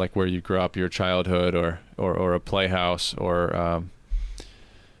like where you grew up, your childhood, or a playhouse, or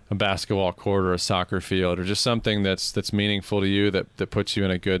a basketball court, or a soccer field, or just something that's meaningful to you that puts you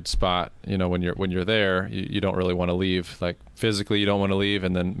in a good spot. When you're there, you don't really want to leave. Like physically, you don't want to leave,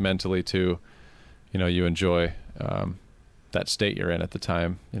 and then mentally too. You enjoy that state you're in at the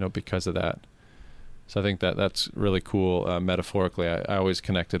time. Because of that. So I think that's really cool. Metaphorically, I always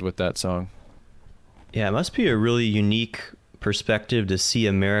connected with that song. Yeah, it must be a really unique perspective to see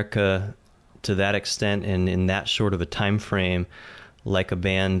America to that extent and in that short of a time frame, like a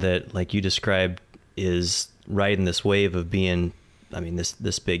band that, like you described, is riding this wave of being,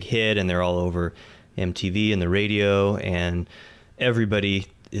 this big hit, and they're all over MTV and the radio, and everybody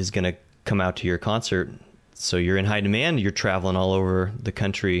is going to come out to your concert. So you're in high demand, you're traveling all over the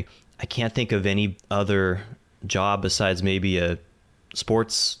country. I can't think of any other job besides maybe a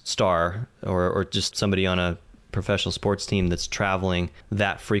sports star or just somebody on a professional sports team that's traveling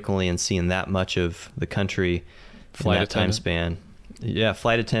that frequently and seeing that much of the country in that time span. Yeah,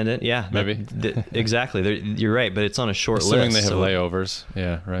 flight attendant. Yeah, maybe exactly. You're right, but it's on a short Assuming list. They have layovers.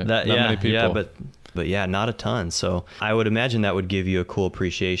 Yeah, right. Not many people. Yeah, but yeah, not a ton. So I would imagine that would give you a cool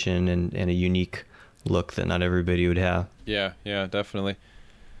appreciation and a unique look that not everybody would have. Yeah, definitely.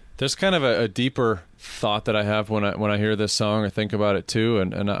 There's kind of a deeper thought that I have when I hear this song or think about it too,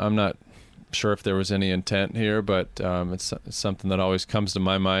 and I'm not sure if there was any intent here, but it's something that always comes to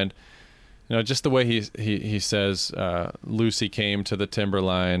my mind. Just the way he says, Lucy came to the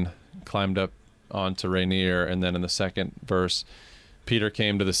timberline, climbed up onto Rainier, and then in the second verse, Peter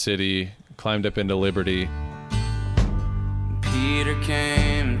came to the city, climbed up into Liberty. Peter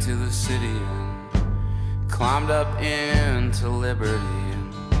came to the city and climbed up into Liberty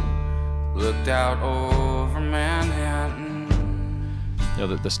and looked out over Manhattan. You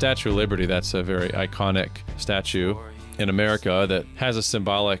know, the Statue of Liberty, that's a very iconic statue in America that has a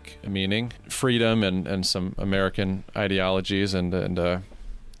symbolic meaning, freedom and some American ideologies and a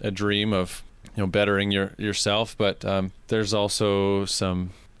dream of, you know, bettering yourself. But there's also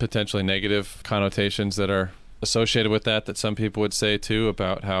some potentially negative connotations that are associated with that some people would say too,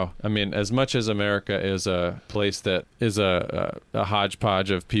 about how, I mean, as much as America is a place that is a hodgepodge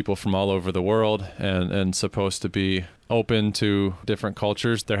of people from all over the world and supposed to be open to different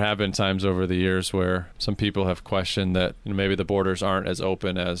cultures, there have been times over the years where some people have questioned that, you know, maybe the borders aren't as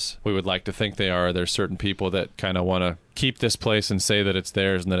open as we would like to think they are. There's certain people that kind of want to keep this place and say that it's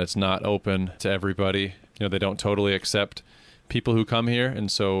theirs and that it's not open to everybody. You know, they don't totally accept people who come here. And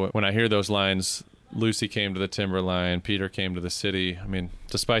so when I hear those lines, Lucy came to the Timberline, Peter came to the city, I mean,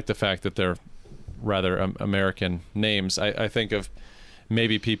 despite the fact that they're rather American names, I think of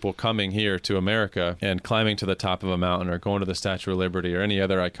maybe people coming here to America and climbing to the top of a mountain or going to the Statue of Liberty or any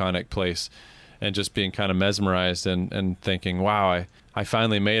other iconic place and just being kind of mesmerized and thinking, wow, I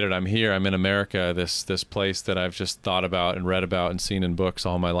finally made it. I'm here. I'm in America, this place that I've just thought about and read about and seen in books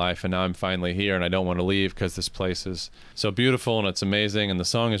all my life. And now I'm finally here and I don't want to leave because this place is so beautiful and it's amazing. And the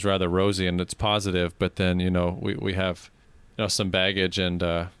song is rather rosy and it's positive. But then, you know, we have, you know, some baggage and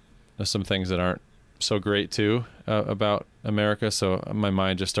some things that aren't so great too about America. So my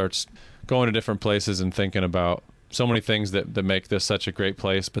mind just starts going to different places and thinking about so many things that make this such a great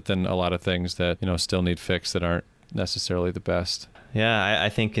place, but then a lot of things that, you know, still need fixed that aren't necessarily the best. Yeah, I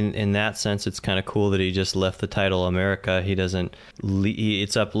think in that sense, it's kind of cool that he just left the title America. He doesn't.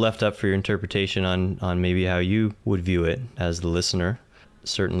 It's left up for your interpretation on maybe how you would view it as the listener.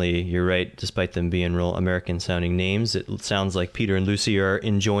 Certainly, you're right. Despite them being real American-sounding names, it sounds like Peter and Lucy are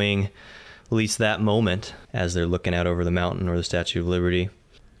enjoying at least that moment as they're looking out over the mountain or the Statue of Liberty.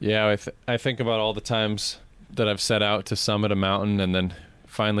 Yeah, I think about all the times that I've set out to summit a mountain and then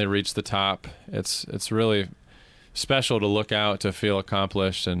finally reach the top. It's really special to look out, to feel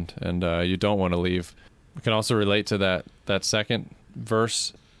accomplished, and you don't want to leave. We can also relate to that second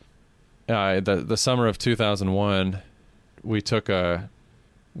verse. The summer of 2001, we took a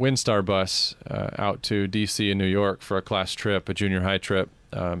Windstar bus out to D.C. and New York for a class trip, a junior high trip.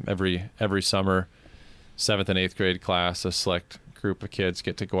 Every summer, 7th and 8th grade class, a select group of kids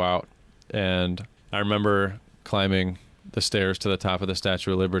get to go out. And I remember climbing the stairs to the top of the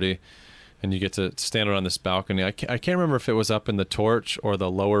Statue of Liberty, and you get to stand on this balcony. I can't remember if it was up in the torch or the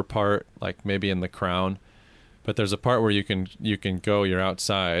lower part, like maybe in the crown, but there's a part where you can go, you're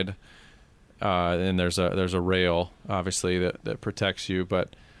outside, and there's a rail, obviously, that protects you.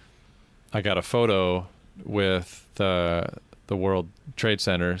 But I got a photo with the World Trade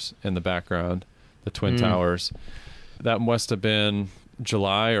Centers in the background, the Twin Towers. That must have been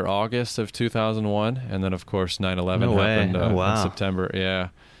July or August of 2001, and then of course 9/11 happened in September. Yeah,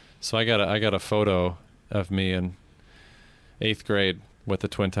 so I got a photo of me in 8th grade with the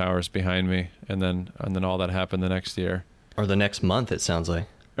Twin Towers behind me, and then all that happened the next year or the next month. It sounds like.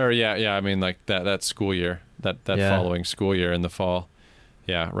 Or yeah. I mean, like that school year, that following school year in the fall.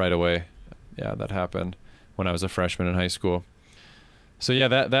 Yeah, right away. Yeah, that happened when I was a freshman in high school. So yeah,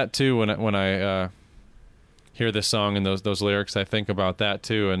 that too. When I hear this song and those lyrics, I think about that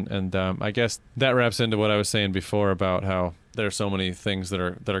too. And I guess that wraps into what I was saying before about how there are so many things that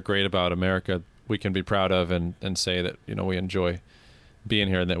are great about America we can be proud of and say that, you know, we enjoy being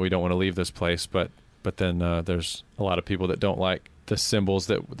here and that we don't want to leave this place. But then there's a lot of people that don't like the symbols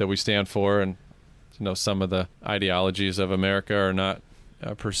that we stand for, and, you know, some of the ideologies of America are not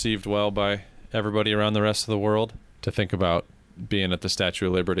perceived well by everybody around the rest of the world. To think about being at the Statue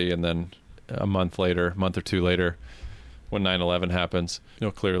of Liberty and then a month or two later, when 9/11 happens, you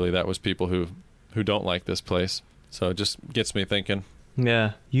know, clearly that was people who don't like this place. So it just gets me thinking.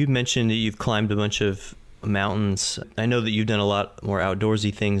 Yeah. You mentioned that you've climbed a bunch of mountains. I know that you've done a lot more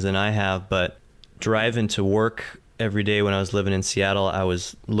outdoorsy things than I have, but driving to work every day when I was living in Seattle, I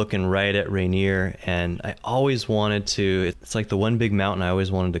was looking right at Rainier, and I always wanted to, it's like the one big mountain I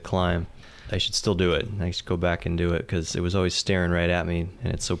always wanted to climb. I should still do it. I should go back and do it because it was always staring right at me,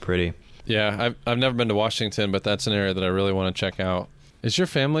 and it's so pretty. Yeah, I've never been to Washington, but that's an area that I really want to check out. Is your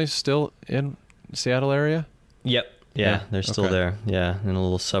family still in the Seattle area? Yep. Yeah, they're still there. Yeah, in a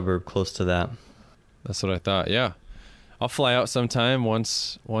little suburb close to that. That's what I thought. Yeah, I'll fly out sometime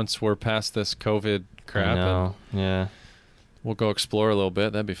once we're past this COVID crap. I know. Yeah. We'll go explore a little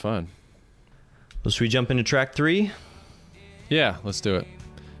bit. That'd be fun. Well, should we jump into track 3? Yeah, let's do it.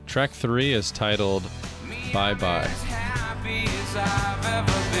 Track 3 is titled Bye Bye. as I've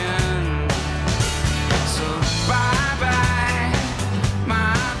ever been. So bye-bye,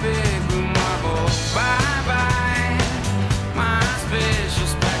 my big blue marble. Bye-bye, my spatial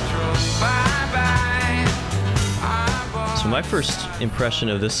spectral. Bye-bye, So my first impression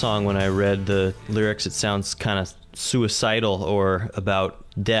of this song when I read the lyrics, it sounds kind of suicidal or about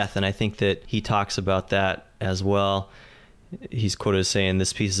death, and I think that he talks about that as well. He's quoted as saying,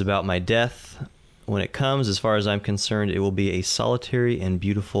 "This piece is about my death. When it comes, as far as I'm concerned, it will be a solitary and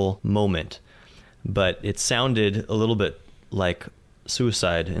beautiful moment." But it sounded a little bit like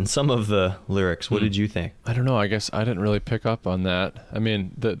suicide in some of the lyrics. What did you think? I don't know. I guess I didn't really pick up on that. I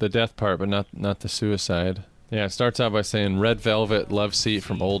mean, the death part, but not the suicide. Yeah, it starts out by saying, "Red velvet love seat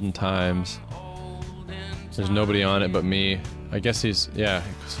from olden times. There's nobody on it but me." I guess he's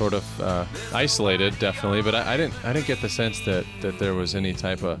sort of isolated, definitely, but I didn't get the sense that there was any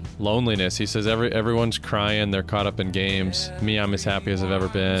type of loneliness. He says everyone's crying, they're caught up in games. Me, I'm as happy as I've ever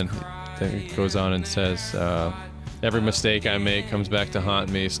been. Then he goes on and says, "Every mistake I make comes back to haunt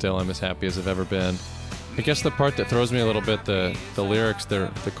me. Still, I'm as happy as I've ever been." I guess the part that throws me a little bit, the lyrics, the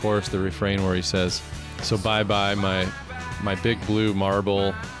chorus, the refrain where he says, "So bye-bye my big blue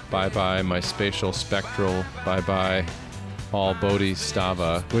marble, bye-bye my spatial spectral, bye-bye all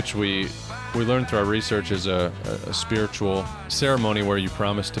bodhisattva," which we learned through our research is a spiritual ceremony where you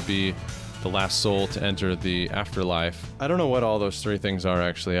promise to be the last soul to enter the afterlife. I don't know what all those three things are,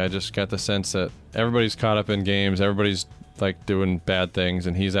 actually. I just got the sense that everybody's caught up in games, everybody's like doing bad things,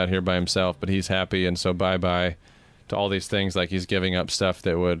 and he's out here by himself, but he's happy, and so bye-bye to all these things, like he's giving up stuff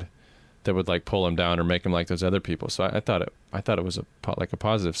that would like pull him down or make him like those other people. So I thought it was like a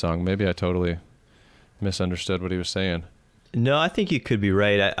positive song. Maybe I totally misunderstood what he was saying. No, I think you could be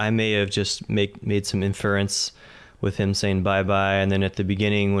right. I may have just made some inference with him saying bye-bye, and then at the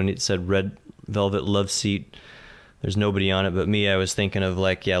beginning when it said red velvet love seat, there's nobody on it but me, I was thinking of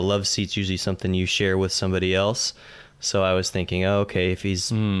like, yeah, love seat's usually something you share with somebody else. So I was thinking, oh, okay, if he's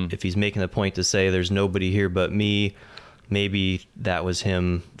making the point to say there's nobody here but me, maybe that was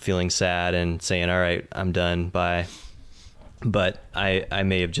him feeling sad and saying, all right, I'm done, bye. But I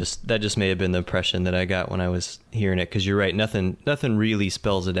may have that just may have been the impression that I got when I was hearing it, because you're right, nothing really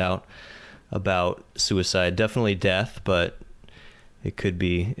spells it out about suicide. Definitely death, but it could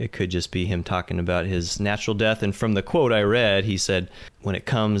just be him talking about his natural death. And from the quote I read, he said, "When it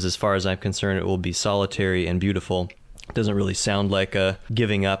comes, as far as I'm concerned, it will be solitary and beautiful." It doesn't really sound like a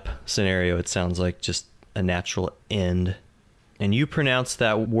giving up scenario. It sounds like just a natural end. And you pronounce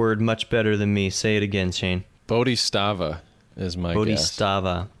that word much better than me. Say it again, Shane. Bodhisattva is my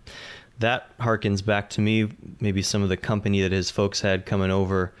Bodhisattva. That harkens back to me, maybe some of the company that his folks had coming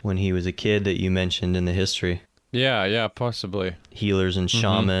over when he was a kid that you mentioned in the history. Yeah, possibly. Healers and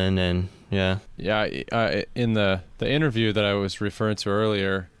shaman and yeah. Yeah, in the interview that I was referring to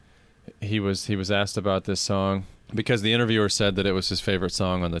earlier, he was asked about this song because the interviewer said that it was his favorite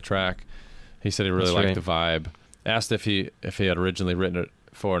song on the track. He said he really liked the vibe. Asked if he had originally written it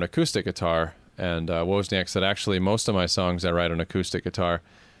for an acoustic guitar, and Wozniak said, actually, most of my songs I write on acoustic guitar,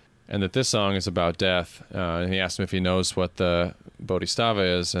 and that this song is about death. And he asked him if he knows what the Bodhisattva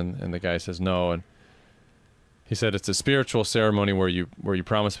is, and the guy says no. And he said it's a spiritual ceremony where you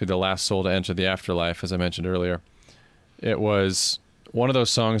promise to be the last soul to enter the afterlife, as I mentioned earlier. It was one of those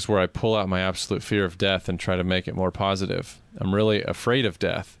songs where I pull out my absolute fear of death and try to make it more positive. I'm really afraid of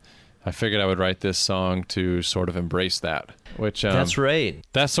death. I figured I would write this song to sort of embrace that. Which that's right.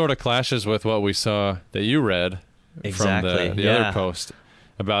 That sort of clashes with what we saw that you read exactly. from the other post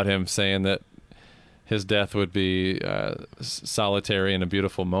about him saying that his death would be solitary and a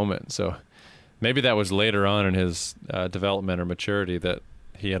beautiful moment. So maybe that was later on in his development or maturity that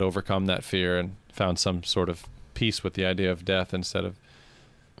he had overcome that fear and found some sort of peace with the idea of death instead of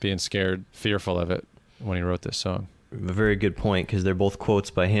being scared, fearful of it when he wrote this song. A very good point, because they're both quotes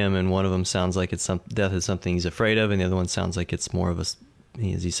by him, and one of them sounds like death is something he's afraid of, and the other one sounds like it's more of a,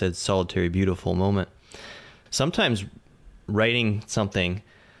 as he said, solitary, beautiful moment. Sometimes writing something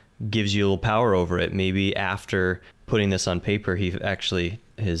gives you a little power over it. Maybe after putting this on paper,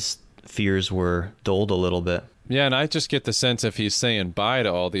 his fears were dulled a little bit. Yeah, and I just get the sense if he's saying bye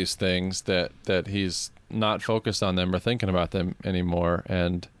to all these things that he's not focused on them or thinking about them anymore,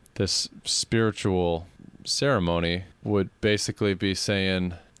 and this spiritual ceremony would basically be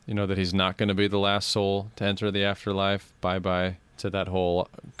saying, that he's not going to be the last soul to enter the afterlife. Bye-bye to that whole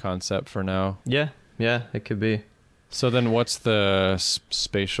concept for now. Yeah, it could be. So then what's the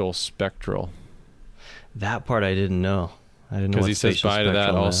spatial spectral? That part I didn't know. I didn't know what because he says bye to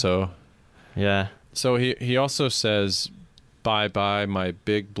that also. Yeah. So he also says, bye-bye my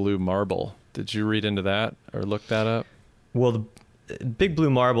big blue marble. Did you read into that or look that up? Well, Big Blue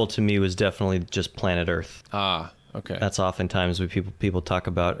Marble to me was definitely just planet Earth. Ah, okay. That's oftentimes when people talk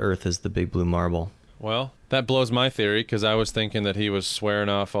about Earth as the Big Blue Marble. Well, that blows my theory, because I was thinking that he was swearing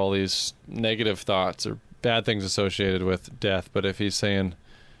off all these negative thoughts or bad things associated with death. But if he's saying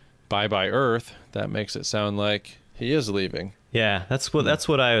bye-bye Earth, that makes it sound like he is leaving. Yeah, that's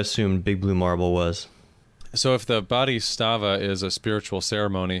what I assumed Big Blue Marble was. So if the Bodhisattva is a spiritual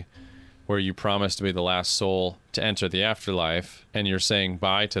ceremony where you promise to be the last soul to enter the afterlife, and you're saying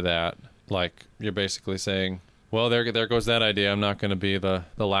bye to that, like you're basically saying, well, there goes that idea. I'm not going to be the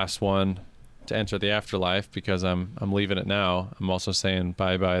last one to enter the afterlife because I'm leaving it now. I'm also saying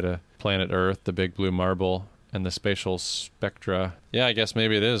bye-bye to planet Earth, the Big Blue Marble, and the spatial spectra. Yeah, I guess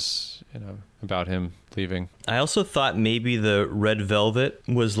maybe it is, about him leaving. I also thought maybe the red velvet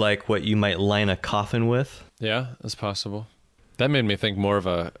was like what you might line a coffin with. Yeah, that's possible. That made me think more of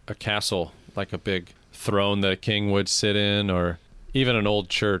a castle, like a big throne that a king would sit in, or even an old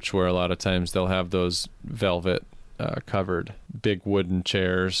church where a lot of times they'll have those velvet covered big wooden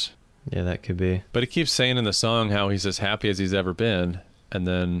chairs. Yeah, that could be. But he keeps saying in the song how he's as happy as he's ever been, and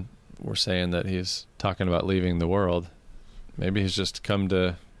then we're saying that he's talking about leaving the world. Maybe he's just come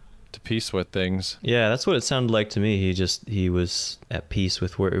to peace with things. Yeah, that's what it sounded like to me. He was at peace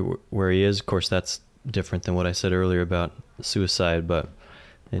with where he is. Of course, that's different than what I said earlier about suicide, but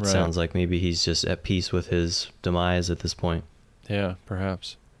it sounds like maybe he's just at peace with his demise at this point. Yeah,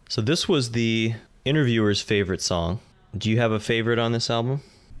 perhaps. So this was the interviewer's favorite song. Do you have a favorite on this album?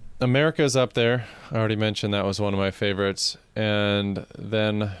 America's up there. I already mentioned that was one of my favorites. And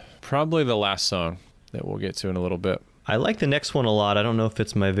then probably the last song that we'll get to in a little bit. I like the next one a lot. I don't know if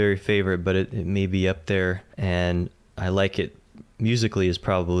it's my very favorite, but it may be up there. And I like it musically is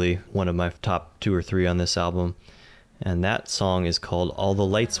probably one of my top 2 or 3 on this album. And that song is called All the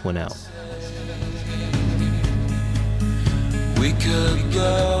Lights Went Out. We could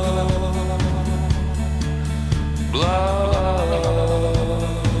go blow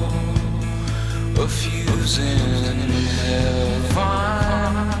a fuse in heaven.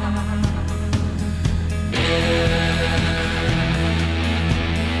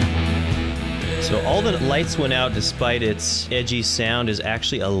 So All the Lights Went Out, despite its edgy sound, is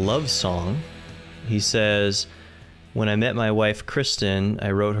actually a love song. He says, when I met my wife, Kristen,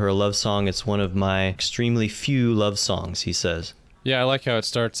 I wrote her a love song. It's one of my extremely few love songs, he says. Yeah, I like how it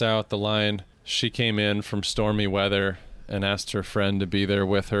starts out, the line, she came in from stormy weather and asked her friend to be there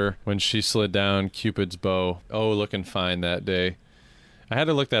with her when she slid down Cupid's bow. Oh, looking fine that day. I had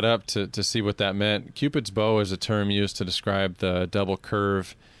to look that up to see what that meant. Cupid's bow is a term used to describe the double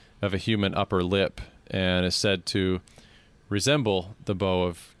curve of a human upper lip and is said to resemble the bow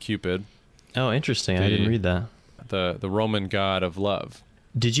of Cupid. Oh, interesting. I didn't read that. The Roman god of love.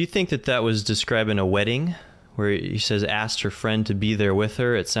 Did you think that was describing a wedding where he says asked her friend to be there with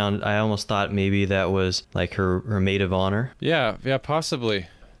her? I almost thought maybe that was like her maid of honor. Yeah, possibly.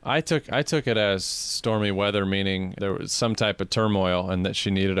 I took it as stormy weather, meaning there was some type of turmoil and that she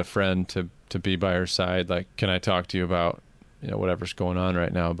needed a friend to be by her side. Like, can I talk to you about, whatever's going on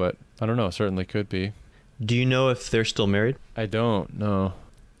right now? But I don't know, certainly could be. Do you know if they're still married? I don't know.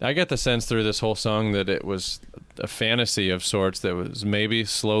 I get the sense through this whole song that it was a fantasy of sorts that was maybe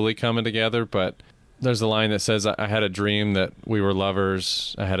slowly coming together, but there's a line that says, I had a dream that we were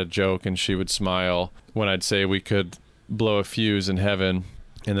lovers. I had a joke and she would smile when I'd say we could blow a fuse in heaven.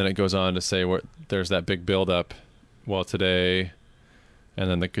 And then it goes on to say there's that big buildup. Well, today, and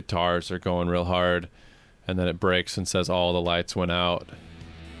then the guitars are going real hard, and then it breaks and says all the lights went out.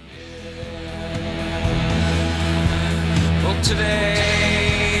 Well, today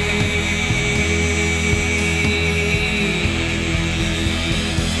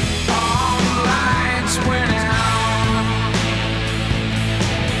all the lights went out.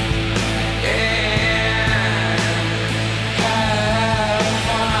 And have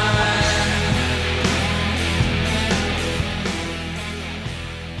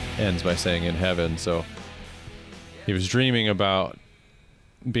fun. Ends by saying in heaven, so he was dreaming about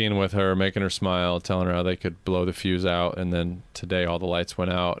being with her, making her smile, telling her how they could blow the fuse out, and then today all the lights went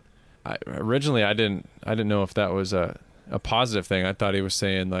out. Originally I didn't know if that was a positive thing. I thought he was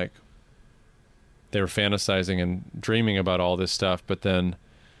saying like they were fantasizing and dreaming about all this stuff, but then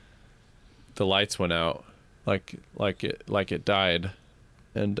the lights went out, like it died,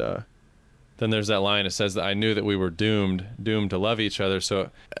 and then there's that line. It says that I knew that we were doomed to love each other. So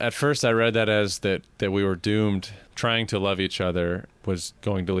at first I read that as that we were doomed. Trying to love each other was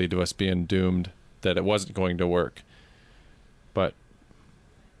going to lead to us being doomed, that it wasn't going to work. But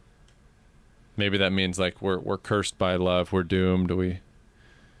maybe that means like we're cursed by love. We're doomed.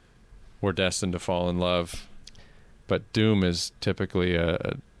 We're destined to fall in love. but doom is typically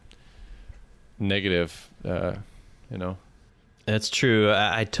a negative, That's true.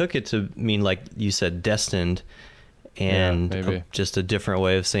 I took it to mean, like you said, destined, and Yeah, maybe. just a different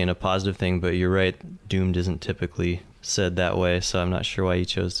way of saying a positive thing. But you're right, doomed isn't typically said that way, so I'm not sure why you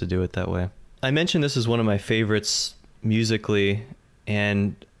chose to do it that way. I mentioned this is one of my favorites musically,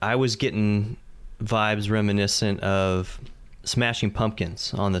 and I was getting vibes reminiscent of Smashing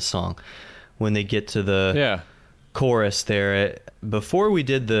Pumpkins on this song when they get to the chorus there. Before we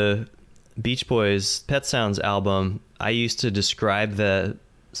did the Beach Boys Pet Sounds album, I used to describe the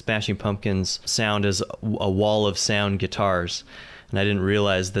Smashing Pumpkins sound as a wall of sound guitars, and I didn't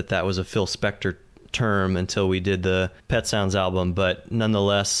realize that that was a Phil Spector term until we did the Pet Sounds album. But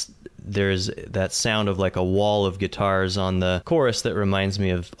nonetheless, there's that sound of like a wall of guitars on the chorus that reminds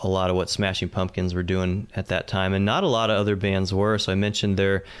me of a lot of what Smashing Pumpkins were doing at that time, and not a lot of other bands were. So I mentioned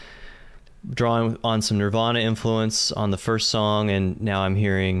they're drawing on some Nirvana influence on the first song, and now I'm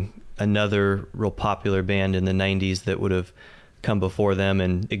hearing another real popular band in the 90s that would have come before them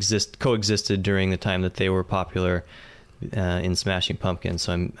and coexisted during the time that they were popular in Smashing Pumpkins.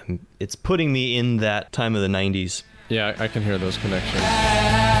 So it's putting me in that time of the 90s. Yeah, I can hear those connections.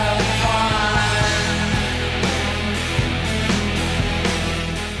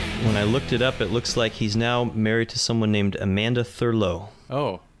 When I looked it up, it looks like he's now married to someone named Amanda Thurlow.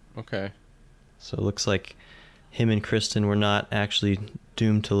 Oh, okay. So it looks like him and Kristen were not actually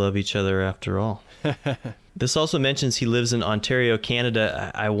doomed to love each other after all. This also mentions he lives in Ontario,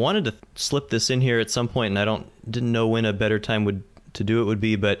 Canada. I wanted to slip this in here at some point, and I didn't know when a better time to do it would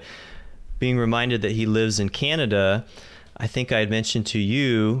be, but being reminded that he lives in Canada, I think I had mentioned to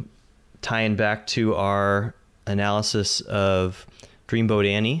you, tying back to our analysis of Dreamboat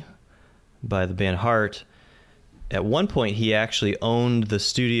Annie by the band Heart, at one point he actually owned the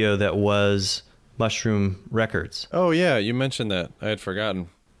studio that was Mushroom Records. Oh, yeah, you mentioned that. I had forgotten.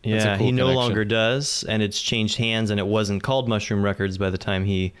 That's Yeah, a cool he no connection. longer does, and it's changed hands, and it wasn't called Mushroom Records by the time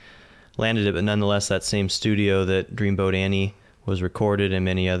he landed it, but nonetheless, that same studio that Dreamboat Annie was recorded and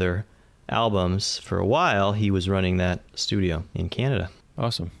many other albums, for a while, he was running that studio in Canada.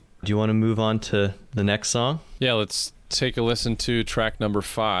 Awesome. Do you want to move on to the next song? Yeah, let's take a listen to track number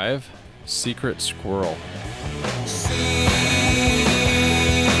 5, Secret Squirrel. Secret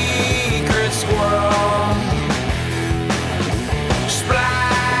squirrel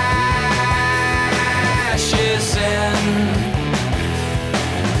splashes in.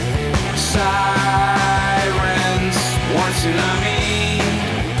 Sirens warning of me.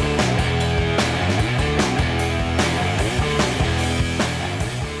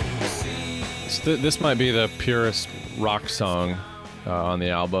 This might be the purest rock song on the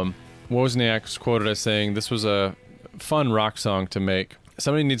album. Wozniak's quoted as saying, "This was a fun rock song to make.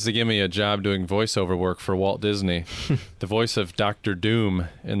 Somebody needs to give me a job doing voiceover work for Walt Disney." The voice of Dr. Doom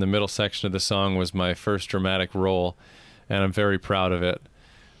in the middle section of the song was my first dramatic role, and I'm very proud of it.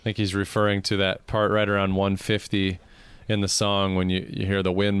 I think he's referring to that part right around 150 in the song when you hear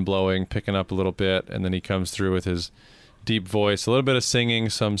the wind blowing, picking up a little bit, and then he comes through with his deep voice, a little bit of singing,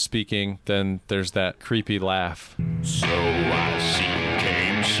 some speaking, then there's that creepy laugh. So I see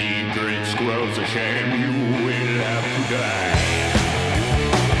came secret squirrels, a shame you will have to die.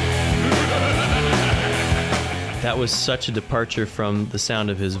 That was such a departure from the sound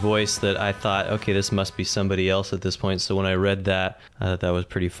of his voice that I thought, okay, this must be somebody else at this point. So when I read that, I thought that was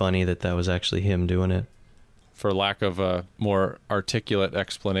pretty funny that was actually him doing it. For lack of a more articulate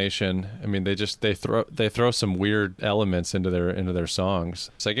explanation, I mean, they throw some weird elements into their songs.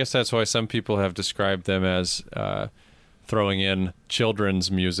 So I guess that's why some people have described them as throwing in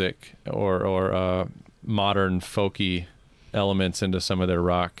children's music or modern folky elements into some of their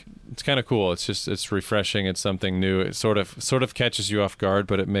rock. It's kind of cool. It's refreshing. It's something new. It sort of catches you off guard,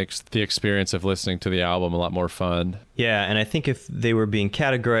 but it makes the experience of listening to the album a lot more fun. Yeah, and I think if they were being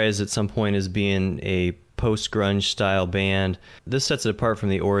categorized at some point as being a post-grunge style band, this sets it apart from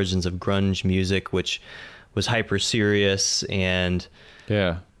the origins of grunge music, which was hyper serious and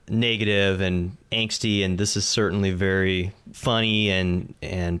negative and angsty, and this is certainly very funny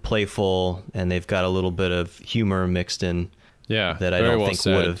and playful, and they've got a little bit of humor mixed in that I don't think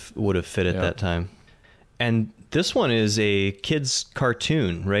would have fit at that time. And this one is a kid's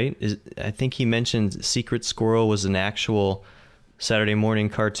cartoon, right? I think he mentioned Secret Squirrel was an actual Saturday morning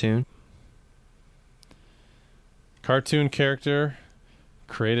cartoon. Cartoon character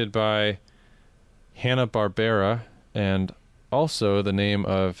created by Hanna-Barbera, and also the name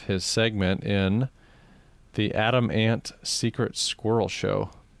of his segment in the Adam Ant Secret Squirrel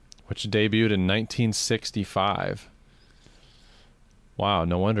Show, which debuted in 1965. Wow,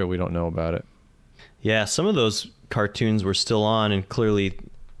 no wonder we don't know about it. Yeah, some of those cartoons were still on, and clearly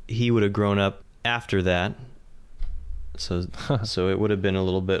he would have grown up after that. So it would have been a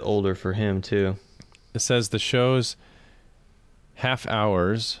little bit older for him too. It says the show's half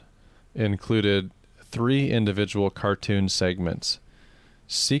hours included 3 individual cartoon segments: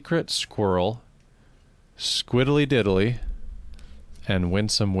 Secret Squirrel, Squiddly Diddly, and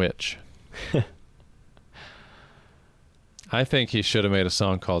Winsome Witch. I think he should have made a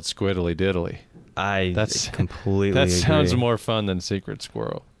song called Squiddly Diddly. That's completely That agree. sounds more fun than Secret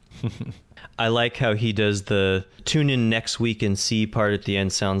Squirrel. I like how he does the tune in next week and see part at the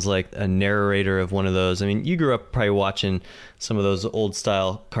end. Sounds like a narrator of one of those. I mean, you grew up probably watching some of those old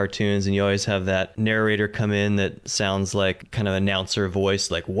style cartoons, and you always have that narrator come in that sounds like kind of announcer voice,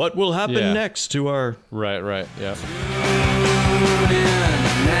 like what will happen next to our... Right, yeah. Tune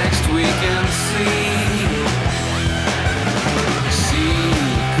in next week and see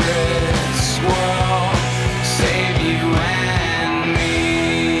Secret Squirrel save you and me.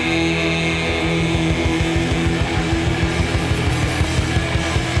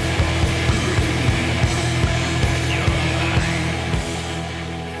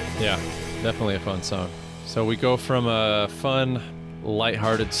 Yeah, definitely a fun song. So we go from a fun,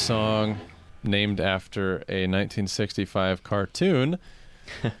 lighthearted song named after a 1965 cartoon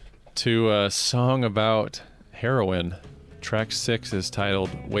to a song about heroin. Track 6 is titled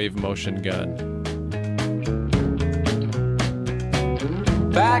Wave Motion Gun.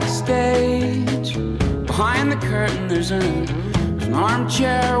 Backstage, behind the curtain, there's an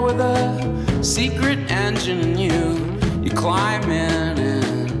armchair with a secret engine. You climb in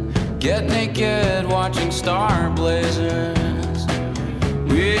and get naked watching star blazers.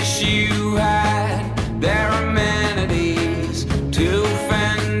 Wish you had their amenities to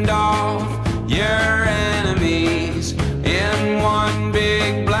fend off your enemies in one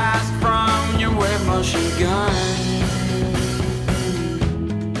big blast from your wave motion gun.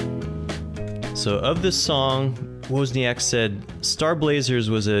 So of this song, Wozniak said Star Blazers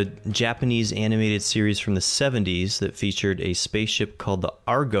was a Japanese animated series from the 70s that featured a spaceship called the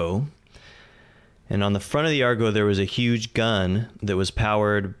Argo. And on the front of the Argo, there was a huge gun that was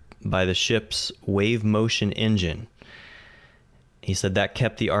powered by the ship's wave motion engine. He said that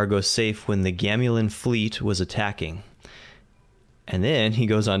kept the Argo safe when the Gamulan fleet was attacking. And then he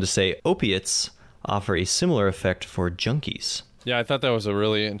goes on to say opiates offer a similar effect for junkies. Yeah, I thought that was a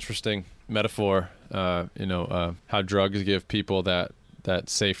really interesting metaphor. How drugs give people that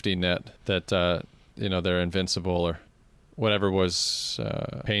safety net that they're invincible, or whatever was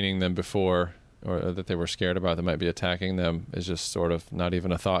paining them before, or that they were scared about that might be attacking them, is just sort of not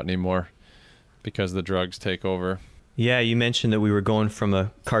even a thought anymore because the drugs take over. Yeah, you mentioned that we were going from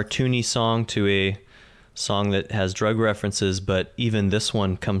a cartoony song to a song that has drug references, but even this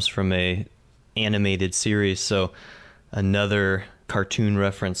one comes from a animated series, so another cartoon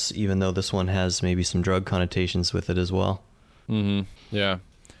reference, even though this one has maybe some drug connotations with it as well. Mm-hmm. Yeah.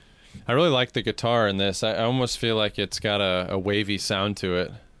 I really like the guitar in this. I almost feel like it's got a wavy sound to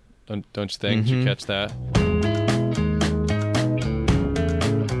it. Don't you think? Did you catch that?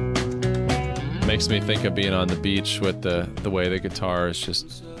 Makes me think of being on the beach with the way the guitar is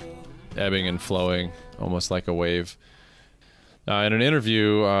just ebbing and flowing, almost like a wave. In an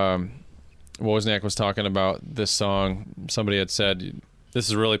interview, Wozniak was talking about this song. Somebody had said, "This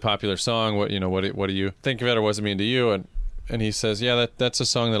is a really popular song. What do you think of it, or what does it mean to you?" And he says, "Yeah, that's a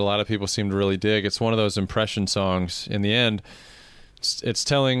song that a lot of people seem to really dig. It's one of those impression songs. In the end, it's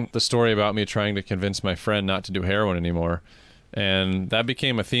telling the story about me trying to convince my friend not to do heroin anymore." And that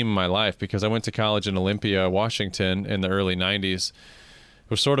became a theme in my life because I went to college in Olympia, Washington in the early 90s. It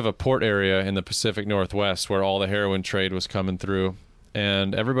was sort of a port area in the Pacific Northwest where all the heroin trade was coming through.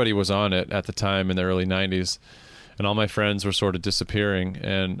 And everybody was on it at the time in the early 90s. And all my friends were sort of disappearing,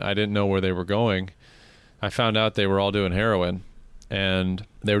 and I didn't know where they were going. I found out they were all doing heroin, and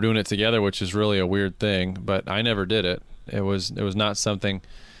they were doing it together, which is really a weird thing, but I never did it. It was not something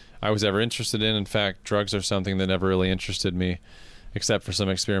I was ever interested in. In fact, drugs are something that never really interested me, except for some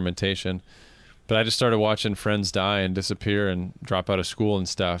experimentation. But I just started watching friends die and disappear and drop out of school and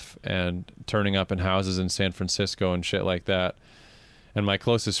stuff, and turning up in houses in San Francisco and shit like that. And my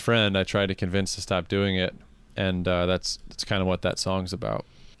closest friend, I tried to convince to stop doing it, and that's kind of what that song's about.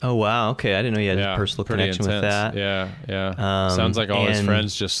 Oh, wow. Okay, I didn't know you had a personal connection with that. Yeah. Sounds like all his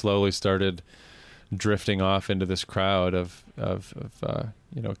friends just slowly started drifting off into this crowd of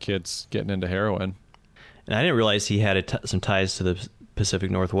kids getting into heroin. And I didn't realize he had some ties to the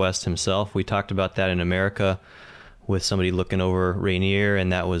Pacific Northwest himself. We talked about that in America with somebody looking over Rainier,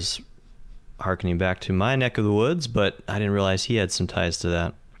 and that was hearkening back to my neck of the woods, but I didn't realize he had some ties to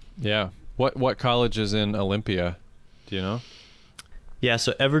that. Yeah. What college is in Olympia? Do you know? Yeah,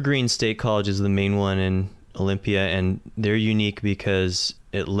 so Evergreen State College is the main one in Olympia, and they're unique because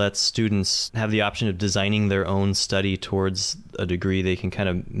it lets students have the option of designing their own study towards a degree. They can kind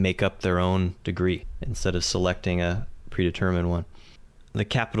of make up their own degree instead of selecting a predetermined one. The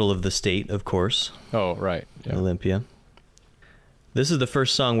capital of the state, of course. Oh, right. Yeah. Olympia. This is the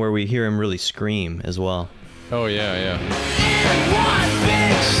first song where we hear him really scream as well. Oh, yeah, yeah. In one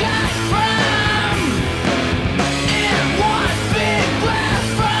big shot from, in one big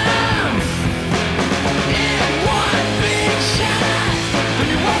blast from, in one big shot, give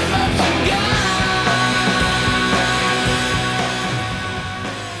me what love you got.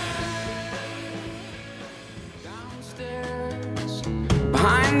 Downstairs,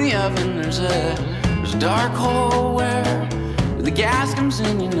 behind the oven, there's a dark hole where the gas comes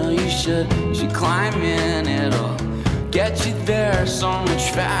in. You know you should climb in. It'll get you there so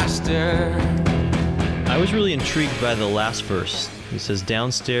much faster. I was really intrigued by the last verse. He says,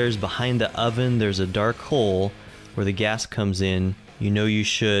 downstairs behind the oven, there's a dark hole where the gas comes in. You know you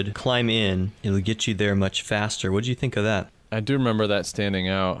should climb in. It'll get you there much faster. What did you think of that? I do remember that standing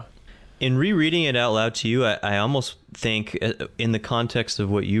out. In rereading it out loud to you, I almost think, in the context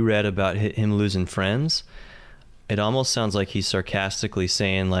of what you read about him losing friends, it almost sounds like he's sarcastically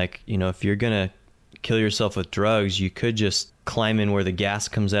saying, like, you know, if you're going to kill yourself with drugs, you could just climb in where the gas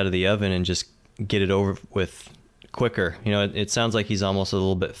comes out of the oven and just get it over with quicker. You know, it sounds like he's almost a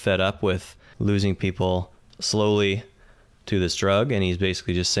little bit fed up with losing people slowly to this drug. And he's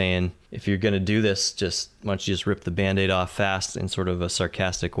basically just saying, if you're going to do this, why don't you just rip the Band-Aid off fast in sort of a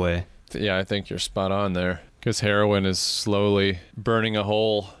sarcastic way. Yeah, I think you're spot on there. Because heroin is slowly burning a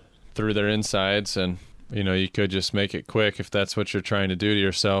hole through their insides, and you know, you could just make it quick if that's what you're trying to do to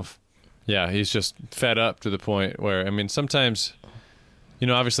yourself. Yeah, he's just fed up to the point where, I mean, sometimes, you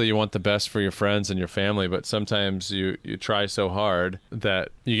know, obviously you want the best for your friends and your family, but sometimes you try so hard that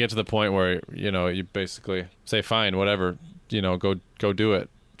you get to the point where, you know, you basically say, fine, whatever, you know, go do it.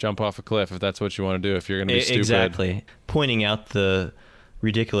 Jump off a cliff if that's what you want to do, if you're going to be stupid. Exactly. Pointing out the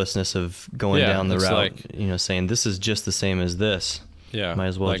ridiculousness of going down the route, like, you know, saying this is just the same as this. Yeah. Might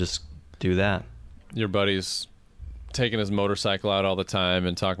as well just do that. Your buddy's taking his motorcycle out all the time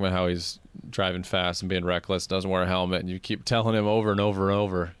and talking about how he's driving fast and being reckless, doesn't wear a helmet, and you keep telling him over and over and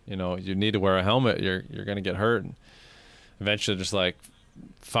over, you know, you need to wear a helmet, you're going to get hurt. And eventually just like,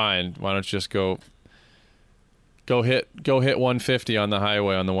 fine, why don't you just go hit 150 on the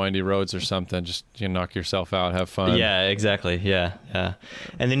highway on the windy roads or something, just, you know, knock yourself out, have fun. Yeah, exactly. Yeah.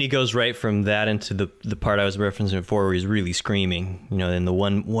 And then he goes right from that into the part I was referencing before where he's really screaming, you know, and the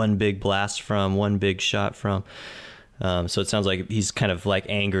one big blast from, one big shot from. So it sounds like he's kind of like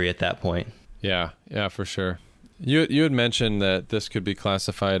angry at that point. Yeah, for sure. You had mentioned that this could be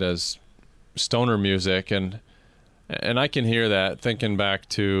classified as stoner music, and I can hear that thinking back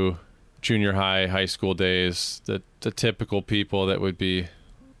to junior high school days. The typical people that would be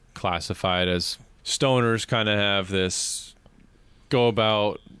classified as stoners kind of have this go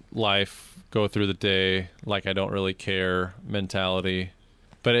about life, go through the day like I don't really care mentality.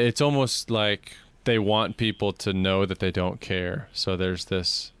 But it's almost like they want people to know that they don't care. So there's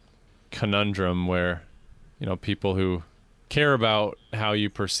this conundrum where, you know, people who care about how you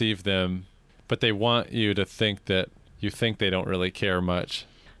perceive them, but they want you to think that you think they don't really care much.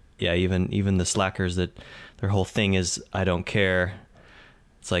 Yeah, even the slackers that their whole thing is I don't care.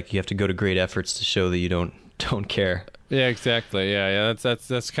 It's like you have to go to great efforts to show that you don't care. Yeah, exactly. Yeah.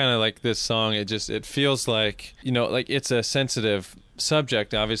 That's kind of like this song. It feels like, you know, like it's a sensitive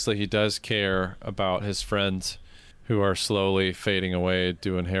subject. Obviously, he does care about his friends who are slowly fading away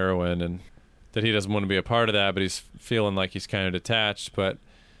doing heroin, and that he doesn't want to be a part of that, but he's feeling like he's kind of detached. But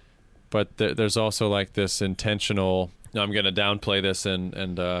there's also like this intentional, I'm going to downplay this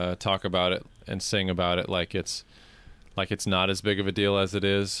and talk about it and sing about it like it's not as big of a deal as it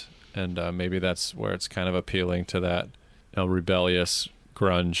is. And maybe that's where it's kind of appealing to that, you know, rebellious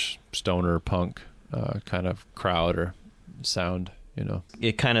grunge stoner punk kind of crowd or sound, you know.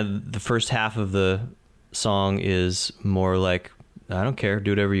 It kind of, the first half of the song is more like, I don't care,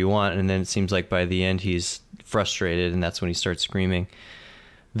 do whatever you want. And then it seems like by the end he's frustrated, and that's when he starts screaming.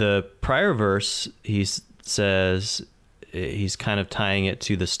 The prior verse, he says, he's kind of tying it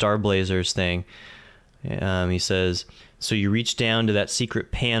to the Star Blazers thing. He says, so you reach down to that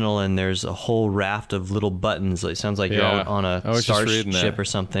secret panel and there's a whole raft of little buttons. It sounds like you're on a starship or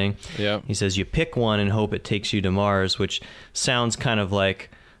something. Yeah. He says you pick one and hope it takes you to Mars, which sounds kind of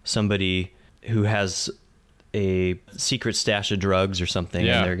like somebody who has a secret stash of drugs or something,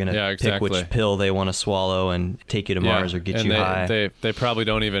 Yeah, and they're going to exactly. pick which pill they want to swallow and take you to Mars or get and you high. They probably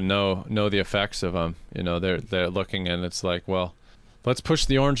don't even know the effects of them. You know, they're looking and it's like, well, let's push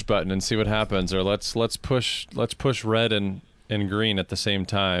the orange button and see what happens, or let's push red and green at the same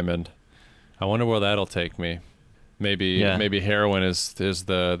time, and I wonder where that'll take me. Maybe heroin is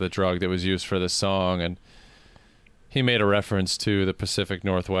the drug that was used for this song, and he made a reference to the Pacific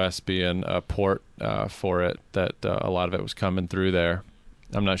Northwest being a port for it, that a lot of it was coming through there.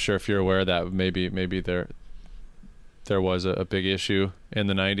 I'm not sure if you're aware of that. Maybe there was a big issue in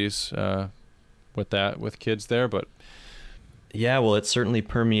the 90s with kids there, but yeah, well, it certainly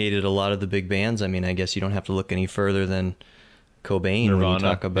permeated a lot of the big bands. I mean, I guess you don't have to look any further than Cobain when you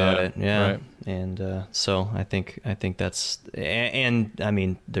talk about it. Yeah, right. And so I think that's, and I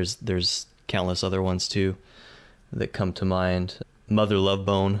mean, there's countless other ones too that come to mind. Mother Love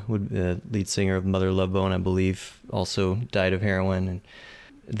Bone, the lead singer of Mother Love Bone, I believe, also died of heroin, and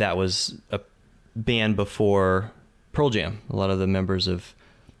that was a band before Pearl Jam. A lot of the members of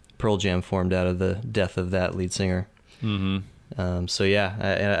Pearl Jam formed out of the death of that lead singer. Mm-hmm. So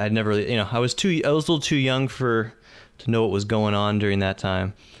yeah, I never really, I was a little too young to know what was going on during that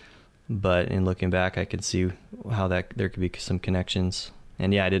time, but in looking back, I could see how there could be some connections.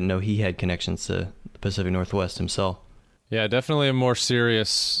 And yeah, I didn't know he had connections to the Pacific Northwest himself. Yeah, definitely a more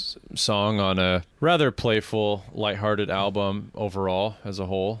serious song on a rather playful, lighthearted album overall as a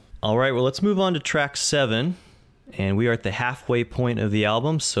whole. All right, well, let's move on to track 7, and we are at the halfway point of the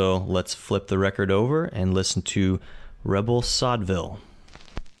album, so let's flip the record over and listen to Rebel Sodville.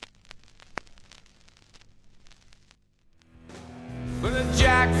 Put a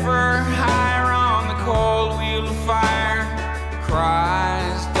jack for hire on the cold wheel of fire,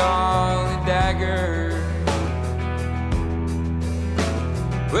 cries Dolly Dagger.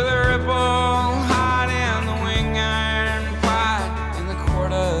 With a ripple hot in the wing iron pipe in the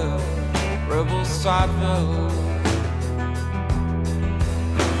court of Rebel Sodville.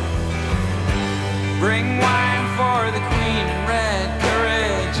 Bring wine for the queen and red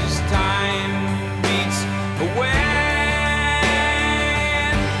courage as time beats away.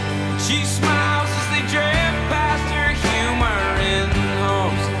 She smiles as they drift past her humor in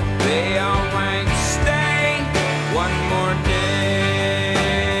hopes they all might stay one more day.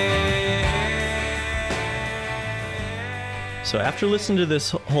 So after listening to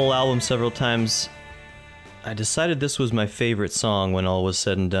this whole album several times, I decided this was my favorite song when all was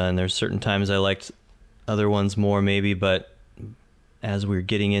said and done. There's certain times I liked other ones more maybe, but as we're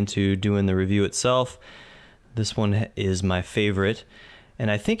getting into doing the review itself, this one is my favorite. And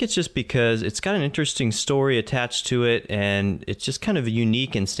I think it's just because it's got an interesting story attached to it, and it's just kind of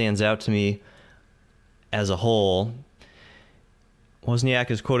unique and stands out to me as a whole. Wozniak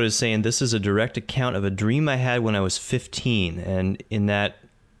is quoted as saying, "This is a direct account of a dream I had when I was 15. And in that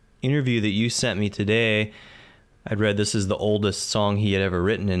interview that you sent me today, I'd read this is the oldest song he had ever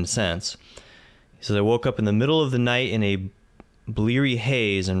written in a sense. He says, "I woke up in the middle of the night in a bleary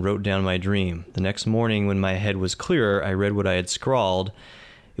haze and wrote down my dream. The next morning, when my head was clearer, I read what I had scrawled.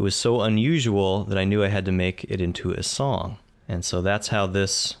 It was so unusual that I knew I had to make it into a song." And so that's how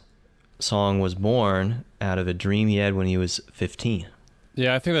this song was born, out of a dream he had when he was 15.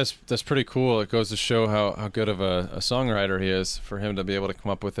 Yeah, I think that's pretty cool. It goes to show how good of a songwriter he is, for him to be able to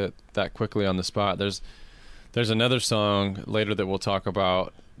come up with it that quickly on the spot. There's another song later that we'll talk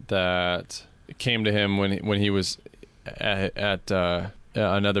about that came to him when he was at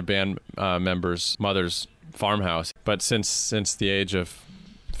another band member's mother's farmhouse. But since the age of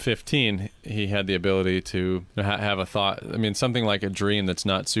 15, he had the ability to have a thought. I mean, something like a dream that's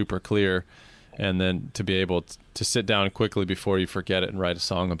not super clear, and then to be able to sit down quickly before you forget it and write a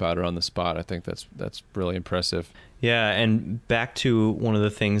song about it on the spot. I think that's really impressive. Yeah, and back to one of the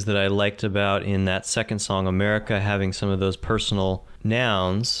things that I liked about in that second song, America, having some of those personal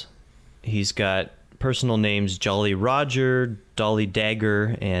nouns. He's got personal names Jolly Roger, Dolly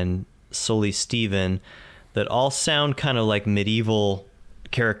Dagger, and Sully Stephen that all sound kind of like medieval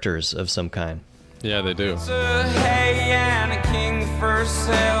characters of some kind. Yeah, they do. It's a hay and a king for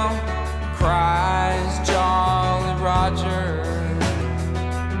sale, cries Jolly Roger.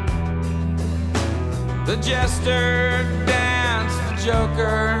 The jester danced, the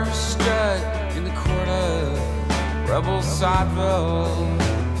joker strut in the court of Rebel Sodville.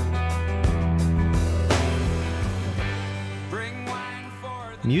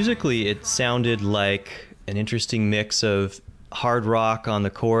 Musically, it sounded like an interesting mix of hard rock on the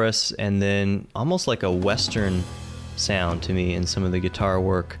chorus and then almost like a Western sound to me in some of the guitar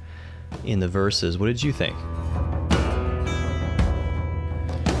work in the verses. What did you think?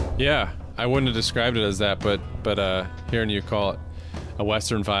 Yeah, I wouldn't have described it as that, but hearing you call it a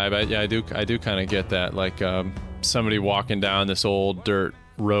Western vibe, I do kind of get that. Like somebody walking down this old dirt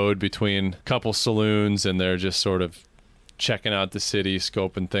road between a couple saloons, and they're just sort of checking out the city,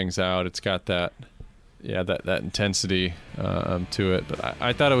 scoping things out. It's got that intensity to it. But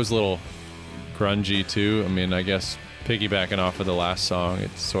I thought it was a little grungy too. I mean, I guess piggybacking off of the last song,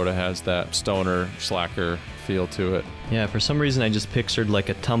 it sort of has that stoner, slacker feel to it. Yeah, for some reason I just pictured like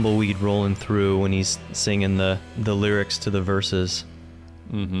a tumbleweed rolling through when he's singing the lyrics to the verses.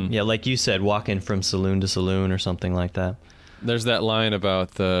 Mm-hmm. Yeah, like you said, walking from saloon to saloon or something like that. There's that line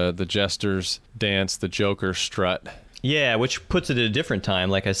about the jesters dance, the Joker strut. Yeah, which puts it at a different time.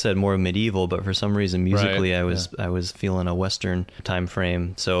 Like I said, more medieval, but for some reason musically Right. I was feeling a Western time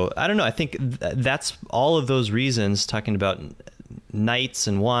frame. So I don't know. I think that's all of those reasons, talking about knights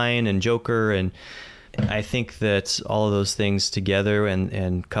and wine and Joker, and I think that all of those things together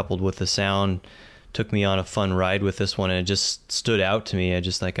and coupled with the sound took me on a fun ride with this one, and it just stood out to me. I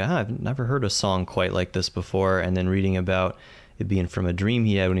just like, I've never heard a song quite like this before. And then reading about it being from a dream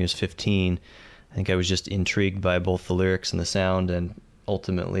he had when he was 15, I think I was just intrigued by both the lyrics and the sound, and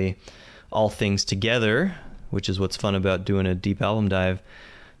ultimately all things together, which is what's fun about doing a deep album dive.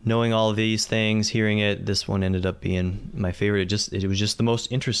 Knowing all of these things, hearing it, this one ended up being my favorite. It was just the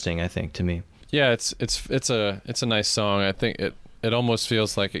most interesting, I think, to me. Yeah, it's a nice song. I think it almost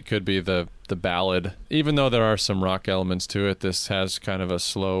feels like it could be the ballad. Even though there are some rock elements to it, this has kind of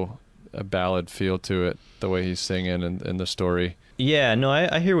a ballad feel to it, the way he's singing and the story. Yeah, no,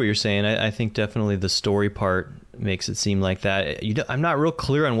 I hear what you're saying. I think definitely the story part makes it seem like that. I'm not real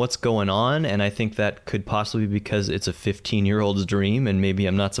clear on what's going on, and I think that could possibly be because it's a 15-year-old's dream, and maybe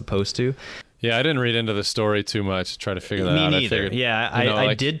I'm not supposed to. Yeah, I didn't read into the story too much to try to figure that out. Me neither.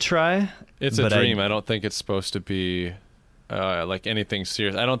 I did try. It's a dream. I don't think it's supposed to be like anything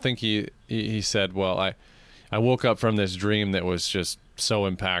serious. I don't think he said, well, I woke up from this dream that was just so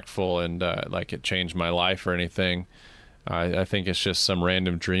impactful and like it changed my life or anything. I think it's just some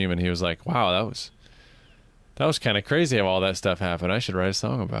random dream, and he was like, wow, that was kind of crazy how all that stuff happened. I should write a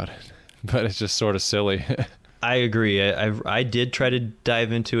song about it. But it's just sort of silly. I agree. I did try to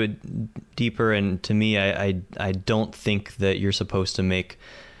dive into it deeper, and to me, I don't think that you're supposed to make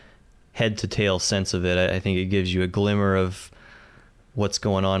head to tail sense of it. I think it gives you a glimmer of what's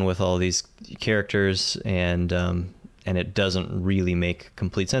going on with all these characters, and it doesn't really make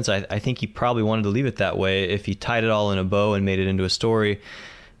complete sense. I think he probably wanted to leave it that way. If he tied it all in a bow and made it into a story,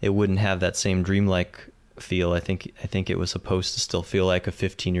 it wouldn't have that same dreamlike feel. I think it was supposed to still feel like a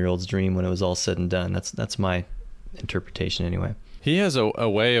 15-year-old's dream when it was all said and done. That's my interpretation anyway. He has a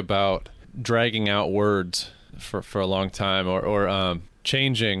way about dragging out words for a long time, or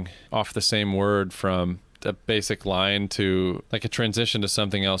changing off the same word from a basic line to like a transition to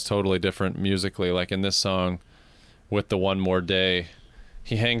something else totally different musically. Like in this song with the One More Day,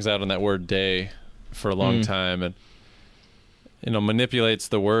 he hangs out on that word day for a long time, and manipulates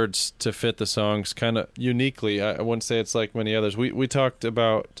the words to fit the songs kind of uniquely. I wouldn't say it's like many others. We talked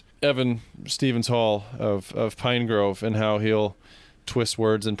about Evan Stevens Hall of Pine Grove and how he'll twist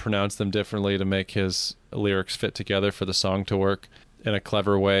words and pronounce them differently to make his lyrics fit together for the song to work in a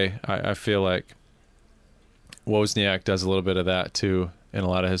clever way. I feel like Wozniak does a little bit of that too in a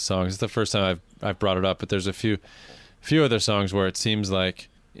lot of his songs. It's the first time I've brought it up, but there's a few other songs where it seems like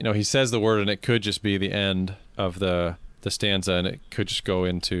he says the word and it could just be the end of the stanza, and it could just go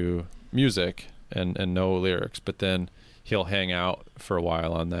into music and no lyrics, but then he'll hang out for a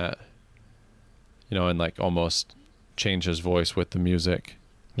while on that, and like almost change his voice with the music.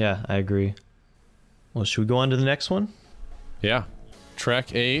 Yeah, I agree. Well, should we go on to the next one? Yeah.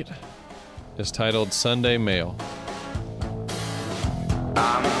 Track 8 is titled Sunday Mail.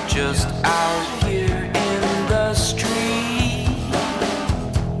 I'm just out here in the street,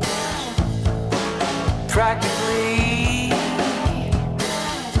 practically.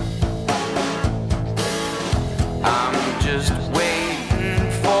 I'm just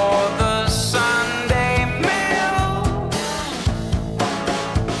waiting for the Sunday mail.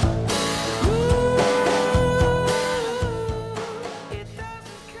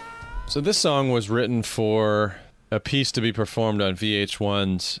 So this song was written for a piece to be performed on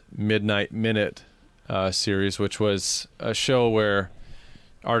VH1's Midnight Minute series, which was a show where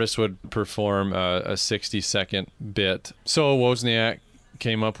artists would perform a 60-second bit. So Wozniak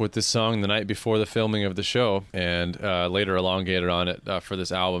came up with this song the night before the filming of the show, and later elongated on it for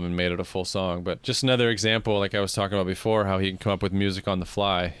this album and made it a full song. But just another example, like I was talking about before, how he can come up with music on the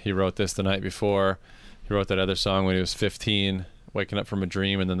fly. He wrote this the night before. He wrote that other song when he was 15, waking up from a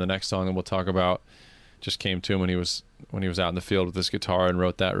dream, and then the next song that we'll talk about, just came to him when he was out in the field with his guitar and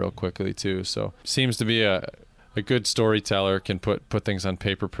wrote that real quickly too. So seems to be a good storyteller, can put things on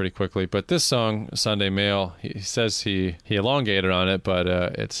paper pretty quickly. But this song, Sunday Mail, he says he elongated on it, but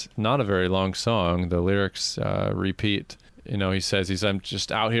it's not a very long song. The lyrics repeat. You know, he says I'm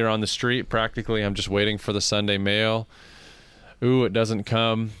just out here on the street practically. I'm just waiting for the Sunday mail. Ooh, it doesn't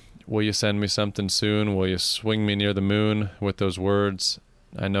come. Will you send me something soon? Will you swing me near the moon with those words?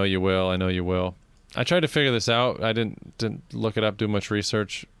 I know you will. I know you will. I tried to figure this out. I didn't look it up, do much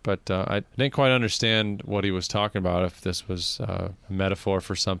research, but I didn't quite understand what he was talking about, if this was a metaphor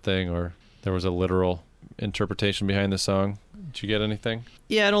for something or there was a literal interpretation behind the song. Did you get anything?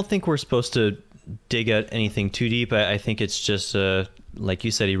 Yeah, I don't think we're supposed to dig at anything too deep. I think it's just, like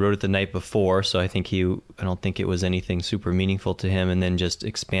you said, he wrote it the night before, so I don't think it was anything super meaningful to him, and then just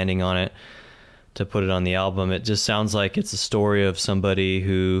expanding on it to put it on the album. It just sounds like it's a story of somebody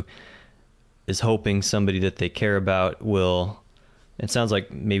who is hoping somebody that they care about it sounds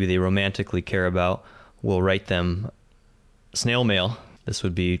like maybe they romantically care about, will write them snail mail. This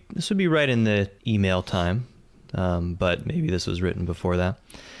would be right in the email time, but maybe this was written before that.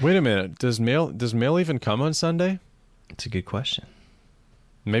 Wait a minute. Does mail even come on Sunday? It's a good question.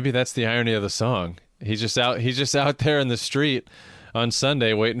 Maybe that's the irony of the song. He's just out there in the street on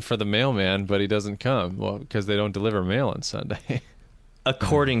Sunday waiting for the mailman, but he doesn't come. Well, because they don't deliver mail on Sunday.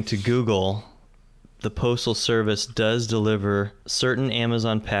 According to Google, the Postal Service does deliver certain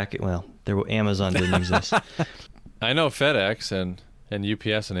Amazon Amazon didn't exist. I know FedEx and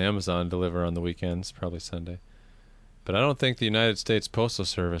UPS and Amazon deliver on the weekends, probably Sunday. But I don't think the United States Postal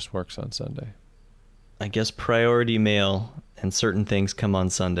Service works on Sunday. I guess priority mail and certain things come on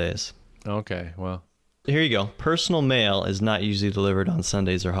Sundays. Okay, well. Here you go. Personal mail is not usually delivered on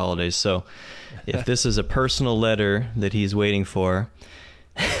Sundays or holidays. So if this is a personal letter that he's waiting for...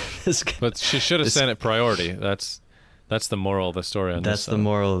 But she should have sent it priority. That's the moral of the story on this. That's the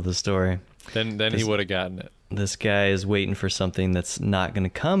moral of the story. Then he would have gotten it. This guy is waiting for something that's not going to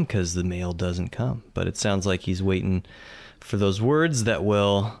come because the mail doesn't come. But it sounds like he's waiting for those words that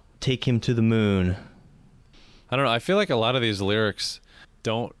will take him to the moon. I don't know. I feel like a lot of these lyrics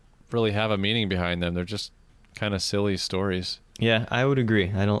don't really have a meaning behind them. They're just kind of silly stories. Yeah, I would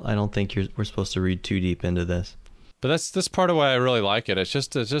agree. I don't think we're supposed to read too deep into this. But that's part of why I really like it. It's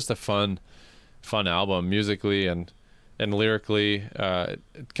just a fun album musically and lyrically.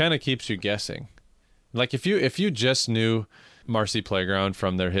 It kind of keeps you guessing. Like if you just knew Marcy Playground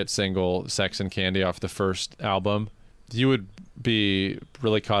from their hit single Sex and Candy off the first album, you would be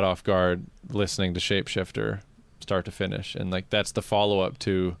really caught off guard listening to Shapeshifter start to finish. And like that's the follow-up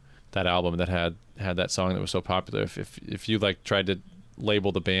to that album that had that song that was so popular. If you like tried to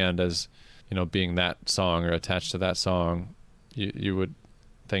label the band as, you know, being that song or attached to that song, you would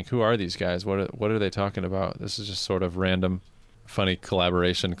think, who are these guys? What are they talking about? This is just sort of random, funny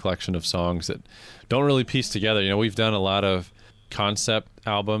collaboration collection of songs that don't really piece together. You know, we've done a lot of concept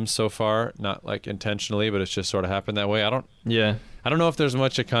albums so far, not like intentionally, but it's just sort of happened that way. I don't know if there's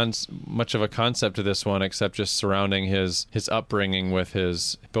much of a concept to this one, except just surrounding his upbringing with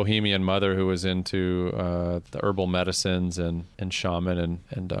his bohemian mother who was into the herbal medicines and shaman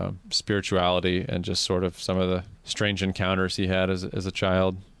and spirituality, and just sort of some of the strange encounters he had as a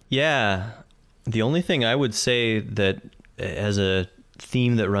child. Yeah. The only thing I would say that as a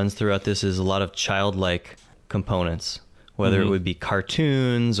theme that runs throughout this is a lot of childlike components, whether it would be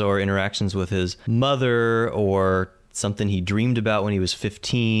cartoons or interactions with his mother or something he dreamed about when he was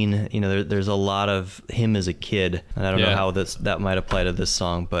 15. You know, there's a lot of him as a kid, and I don't know how that might apply to this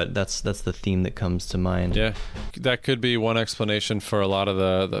song, but that's the theme that comes to mind. Yeah, that could be one explanation for a lot of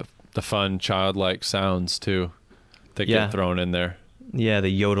the fun childlike sounds too that get thrown in there. Yeah, the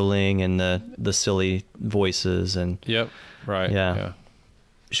yodeling and the silly voices and. Yep. Right. Yeah.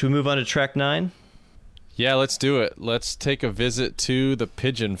 Should we move on to track 9? Yeah, let's do it. Let's take a visit to the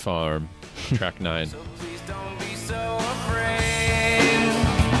pigeon farm. Track 9. So please don't be so afraid,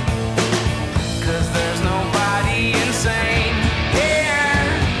 'cause there's nobody insane here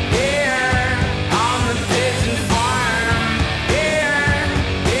on the pigeon farm. Here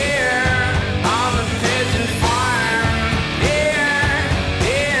on the pigeon farm.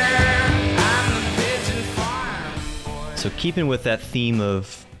 Here on the pigeon farm. So keeping with that theme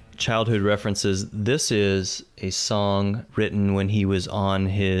of childhood references, this is a song written when he was on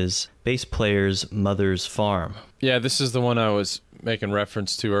his bass player's mother's farm. Yeah, this is the one I was making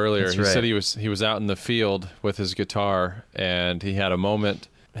reference to earlier. That's he right. said he was out in the field with his guitar, and he had a moment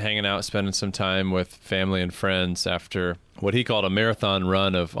hanging out, spending some time with family and friends after what he called a marathon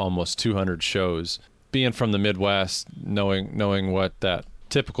run of almost 200 shows. Being from the Midwest, knowing what that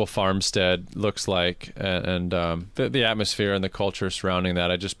typical farmstead looks like, and the atmosphere and the culture surrounding that.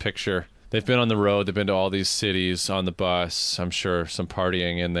 I just picture they've been on the road, they've been to all these cities on the bus, I'm sure some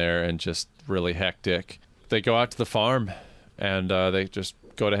partying in there and just really hectic. They go out to the farm and they just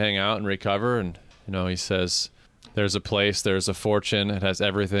go to hang out and recover. And, he says, there's a place, there's a fortune, it has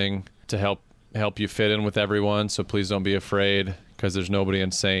everything to help you fit in with everyone, so please don't be afraid, because there's nobody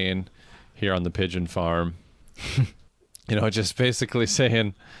insane here on the pigeon farm. Just basically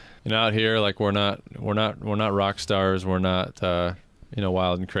saying, out here, like, we're not rock stars, we're not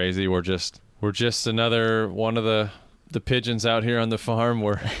wild and crazy, we're just another one of the pigeons out here on the farm.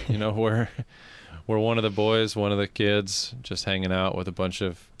 We're we're one of the boys, one of the kids, just hanging out with a bunch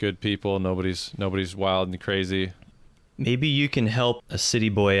of good people. Nobody's wild and crazy. Maybe you can help a city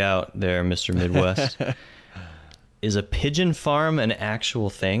boy out there, Mr. Midwest. Is a pigeon farm an actual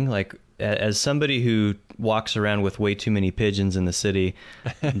thing? Like, as somebody who walks around with way too many pigeons in the city,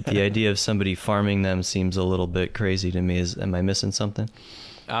 the idea of somebody farming them seems a little bit crazy to me. Am I missing something?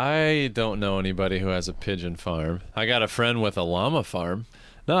 I don't know anybody who has a pigeon farm. I got a friend with a llama farm.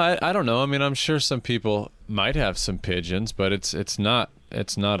 No, I don't know. I mean, I'm sure some people might have some pigeons, but it's not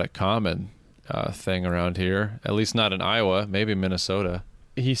a common thing around here. At least not in Iowa, maybe Minnesota.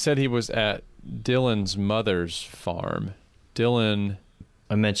 He said he was at Dylan's mother's farm. Dylan,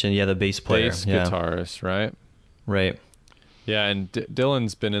 I mentioned, the bass player, guitarist, right? Right. Yeah, and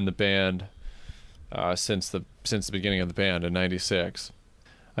Dylan's been in the band since the beginning of the band in '96.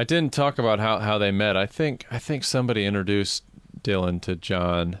 I didn't talk about how they met. I think somebody introduced Dylan to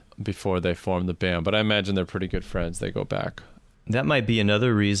John before they formed the band, but I imagine they're pretty good friends. They go back. That might be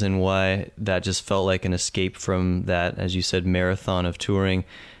another reason why that just felt like an escape from that, as you said, marathon of touring.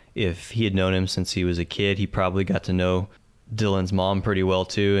 If he had known him since he was a kid, he probably got to know Dylan's mom pretty well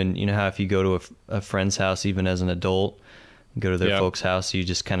too. And you know how if you go to a friend's house, even as an adult, go to their folks' house, you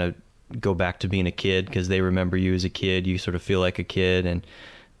just kind of go back to being a kid because they remember you as a kid. You sort of feel like a kid, and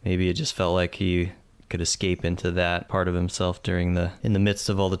maybe it just felt like he could escape into that part of himself in the midst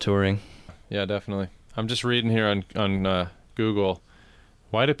of all the touring. Yeah, definitely. I'm just reading here on Google,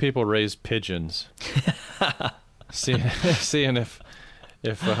 why do people raise pigeons? Seeing if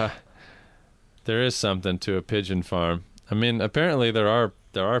there is something to a pigeon farm. I mean, apparently there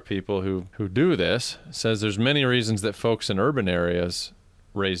are people who do this. It says there's many reasons that folks in urban areas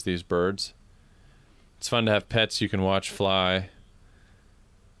raise these birds. It's fun to have pets you can watch fly.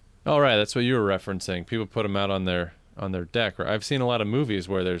 Oh, right, that's what you were referencing. People put them out on their deck. I've seen a lot of movies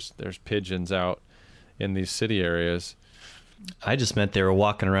where there's pigeons out in these city areas. I just meant they were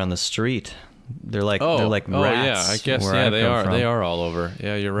walking around the street. They're like rats. Oh, yeah, I guess they are. They are all over.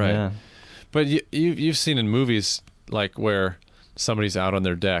 Yeah, you're right. Yeah. But you've seen in movies like where somebody's out on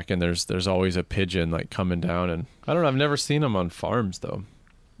their deck and there's always a pigeon like coming down, and I don't know. I've never seen them on farms though.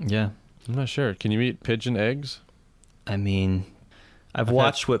 Yeah, I'm not sure. Can you eat pigeon eggs? I mean, I've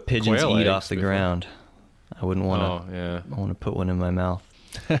watched what pigeons eat off the ground. I wouldn't want to. Yeah. I want to put one in my mouth.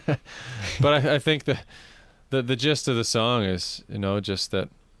 But I think the gist of the song is, just that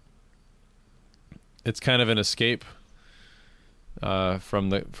it's kind of an escape from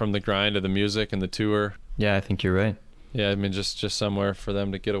the grind of the music and the tour. Yeah, I think you're right. Yeah, I mean, just somewhere for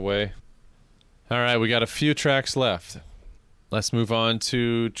them to get away. All right, we got a few tracks left. Let's move on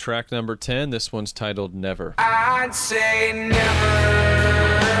to track number 10. This one's titled Never. I'd say never.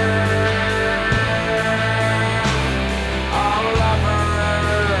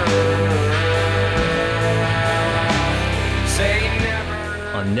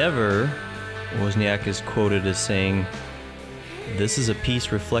 On Never, Wozniak is quoted as saying, "This is a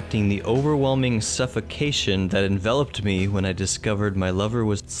piece reflecting the overwhelming suffocation that enveloped me when I discovered my lover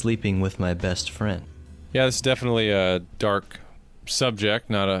was sleeping with my best friend." Yeah, this is definitely a dark subject,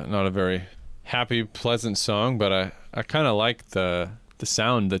 not a very happy, pleasant song, but I kind of like the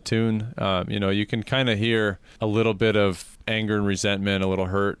sound, the tune. You can kind of hear a little bit of anger and resentment, a little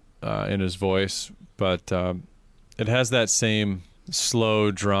hurt in his voice, but it has that same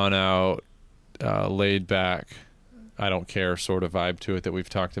slow, drawn out, laid back, I don't care sort of vibe to it that we've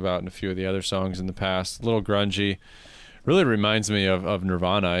talked about in a few of the other songs in the past. A little grungy. Really reminds me of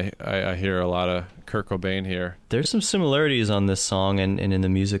Nirvana. I hear a lot of Kurt Cobain here. There's some similarities on this song and in the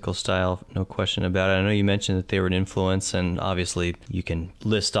musical style, no question about it. I know you mentioned that they were an influence, and obviously you can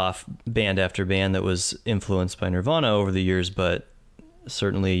list off band after band that was influenced by Nirvana over the years, but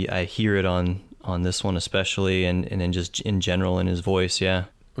certainly I hear it on this one especially, and then just in general in his voice, yeah.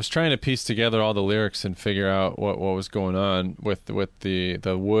 Was trying to piece together all the lyrics and figure out what was going on with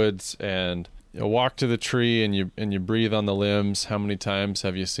the woods, and walk to the tree and you breathe on the limbs. How many times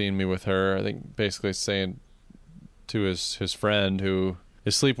have you seen me with her? I think basically saying to his friend who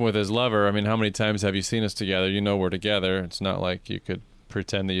is sleeping with his lover. I mean, how many times have you seen us together? You know we're together. It's not like you could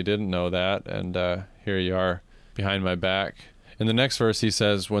pretend that you didn't know that, and here you are behind my back. In the next verse, he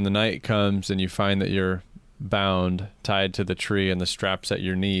says, when the night comes and you find that you're bound, tied to the tree and the straps at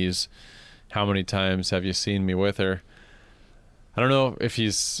your knees, how many times have you seen me with her? I don't know if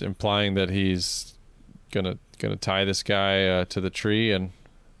he's implying that he's gonna tie this guy to the tree and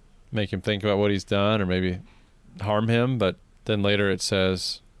make him think about what he's done, or maybe harm him. But then later it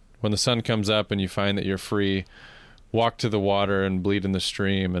says, when the sun comes up and you find that you're free, walk to the water and bleed in the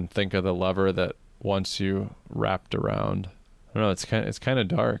stream, and think of the lover that wants you wrapped around. I don't know, it's kind of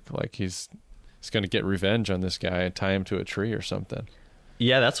dark, like he's gonna get revenge on this guy and tie him to a tree or something.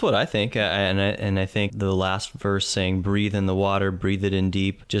 Yeah, that's what I think. And I think the last verse saying, breathe in the water, breathe it in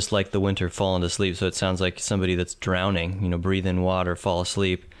deep, just like the winter falling to sleep. So it sounds like somebody that's drowning, breathe in water, fall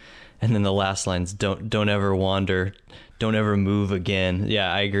asleep. And then the last line's, don't ever wander, don't ever move again.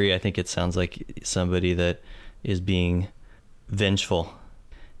 Yeah, I agree. I think it sounds like somebody that is being vengeful.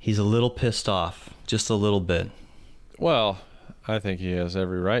 He's a little pissed off, just a little bit. Well, I think he has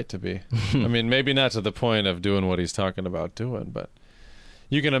every right to be. I mean, maybe not to the point of doing what he's talking about doing, but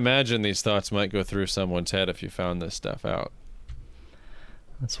you can imagine these thoughts might go through someone's head if you found this stuff out.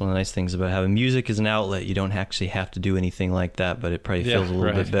 That's one of the nice things about having music as an outlet. You don't actually have to do anything like that, but it probably feels a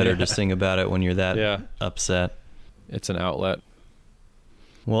little bit better to sing about it when you're that upset. It's an outlet.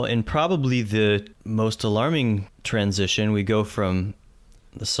 Well, in probably the most alarming transition, we go from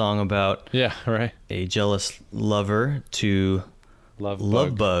the song about a jealous lover to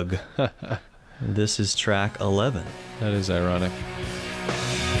Love Bug. This is track 11. That is ironic.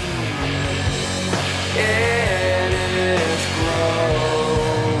 It is growing.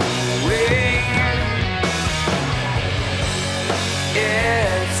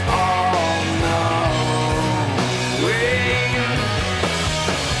 It's all knowing.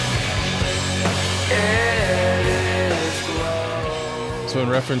 It is growing. So in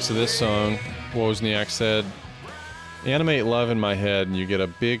reference to this song, Wozniak said, animate love in my head and you get a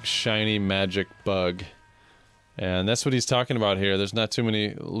big shiny magic bug. And that's what he's talking about here. There's not too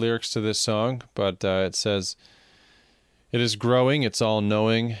many lyrics to this song, but it says, it is growing, it's all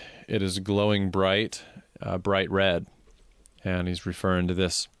knowing, it is glowing bright, bright red. And he's referring to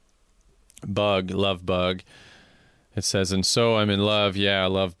this bug, love bug. It says, and so I'm in love, yeah,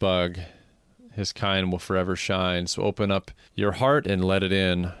 love bug. His kind will forever shine. So open up your heart and let it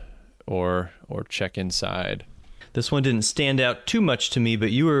in, or check inside. This one didn't stand out too much to me,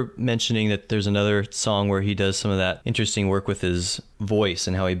 but you were mentioning that there's another song where he does some of that interesting work with his voice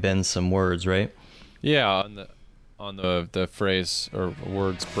and how he bends some words, right? Yeah, on the phrase or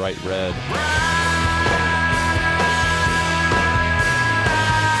words bright red.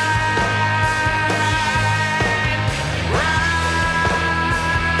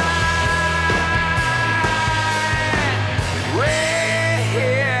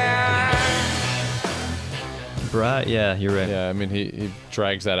 Right, yeah, you're right. Yeah, I mean, he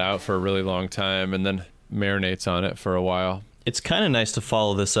drags that out for a really long time and then marinates on it for a while. It's kind of nice to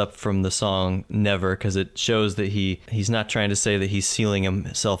follow this up from the song Never, because it shows that he's not trying to say that he's sealing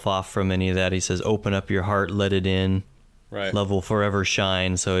himself off from any of that. He says, open up your heart, let it in. Right. Love will forever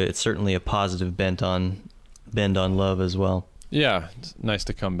shine. So it's certainly a positive bend on love as well. Yeah, it's nice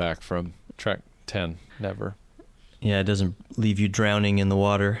to come back from track 10, Never. Yeah, it doesn't leave you drowning in the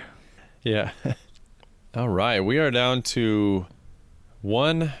water. Yeah. All right, we are down to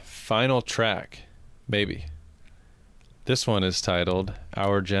one final track, maybe. This one is titled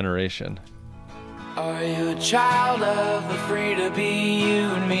Our Generation. Are you a child of the free to be you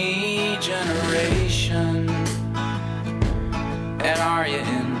and me generation? And are you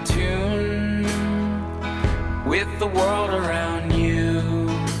in tune with the world around you?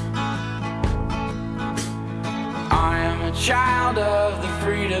 I am a child of the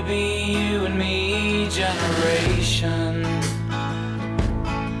free to be you and me generation,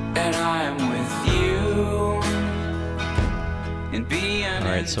 and I am with you in being. All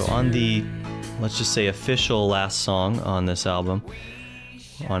right, so on the, let's just say, official last song on this album,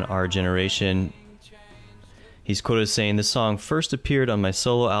 on Our Generation, he's quoted as saying, this song first appeared on my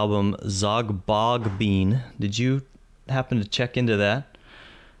solo album Zog Bog Bean. Did you happen to check into that?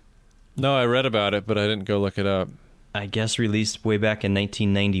 No, I read about it, but I didn't go look it up. I guess released way back in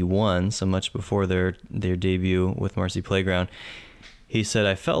 1991, so much before their debut with Marcy Playground. He said,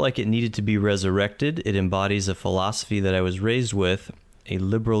 I felt like it needed to be resurrected. It embodies a philosophy that I was raised with, a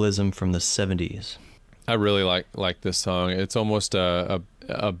liberalism from the 70s. I really like this song. It's almost a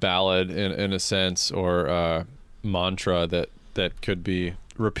ballad in a sense, or a mantra that could be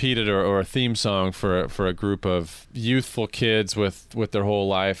repeated or a theme song for a group of youthful kids with their whole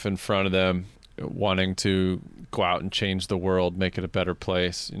life in front of them, wanting to go out and change the world, make it a better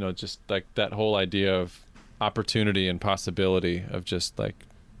place. You know, just like that whole idea of opportunity and possibility of just like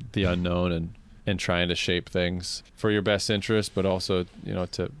the unknown and trying to shape things for your best interest, but also, you know,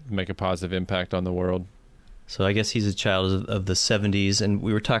 to make a positive impact on the world. So I guess he's a child of the 70s, and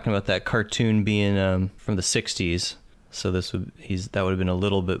we were talking about that cartoon being from the 60s. So that would have been a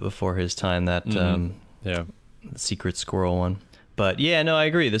little bit before his time, that Secret Squirrel one. But yeah, no, I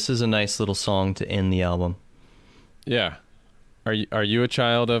agree. This is a nice little song to end the album. Yeah. Are you a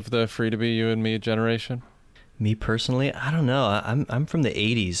child of the Free to Be You and Me generation? Me personally, I don't know. I'm from the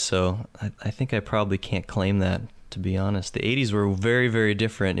 80s, so I think I probably can't claim that, to be honest. The 80s were very, very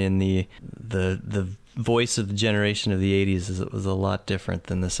different in the voice of the generation of the 80s. It was a lot different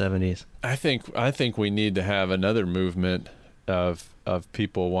than the 70s. I think we need to have another movement of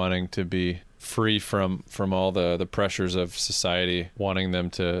people wanting to be free from all the pressures of society, wanting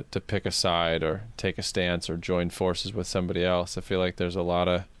them to pick a side or take a stance or join forces with somebody else. I feel like there's a lot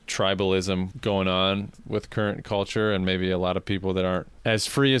of tribalism going on with current culture, and maybe a lot of people that aren't as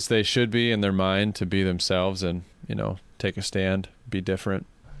free as they should be in their mind to be themselves and, you know, take a stand, be different.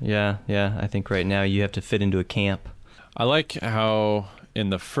 Yeah. I think right now you have to fit into a camp. I like how in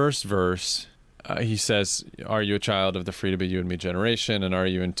the first verse he says, are you a child of the Free to Be You and Me generation, and are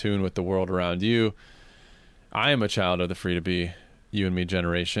you in tune with the world around you? I am a child of the Free to Be You and Me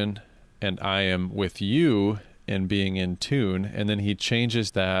generation, and I am with you in being in tune. And then he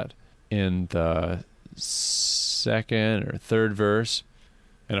changes that in the second or third verse.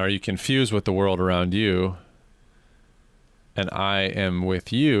 And are you confused with the world around you? And I am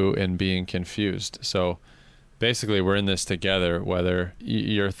with you in being confused. So basically we're in this together, whether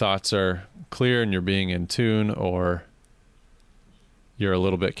your thoughts are clear and you're being in tune, or you're a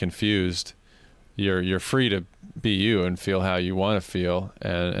little bit confused. You're free to be you and feel how you want to feel,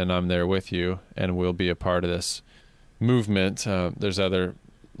 and I'm there with you, and we'll be a part of this movement. There's other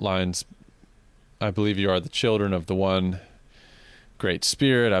lines. I believe you are the children of the one great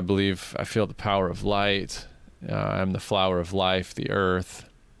spirit. I feel the power of light. I'm the flower of life, the earth.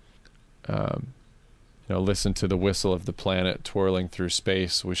 Listen to the whistle of the planet twirling through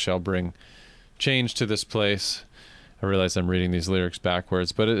space. We shall bring change to this place. I realize I'm reading these lyrics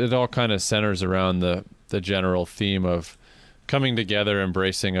backwards, but it all kind of centers around the general theme of coming together,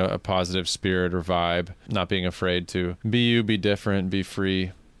 embracing a positive spirit or vibe, not being afraid to be you, be different, be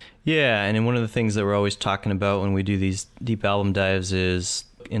free. Yeah, and one of the things that we're always talking about when we do these deep album dives is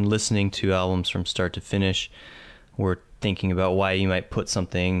in listening to albums from start to finish, we're thinking about why you might put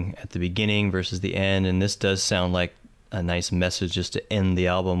something at the beginning versus the end, and this does sound like a nice message just to end the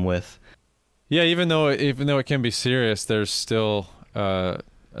album with. Yeah, even though it can be serious, there's still a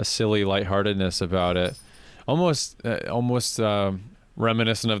silly lightheartedness about it, almost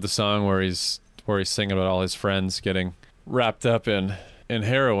reminiscent of the song where he's singing about all his friends getting wrapped up in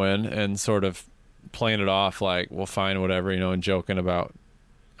heroin and sort of playing it off like, well, fine, whatever, and joking about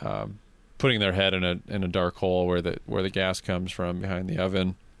putting their head in a dark hole where the gas comes from behind the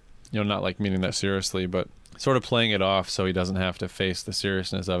oven, not like meaning that seriously, but sort of playing it off so he doesn't have to face the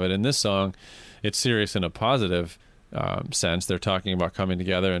seriousness of it. In this song, it's serious in a positive sense. They're talking about coming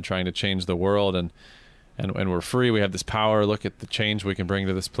together and trying to change the world, and we're free. We have this power. Look at the change we can bring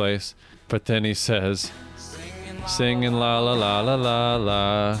to this place. But then he says, singing la la la la la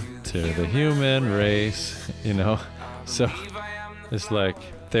la to the human race, So it's like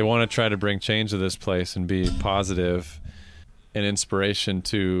they want to try to bring change to this place and be positive and inspiration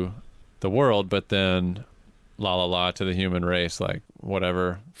to the world, but then la la la to the human race, like,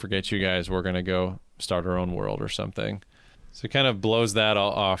 whatever, forget you guys, we're going to go start our own world or something. So it kind of blows that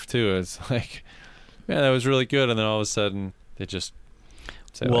all off too. It's like, man, that was really good. And then all of a sudden they just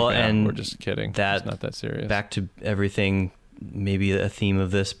say, and we're just kidding. It's not that serious. Back to everything, maybe a theme of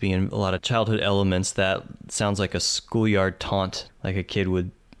this being a lot of childhood elements, that sounds like a schoolyard taunt, like a kid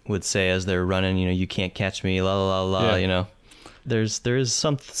would say as they're running, you can't catch me, la la la la, There is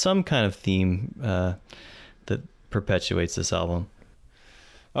some kind of theme that perpetuates this album.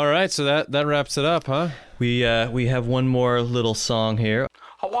 All right, so that wraps it up, huh? We have one more little song here.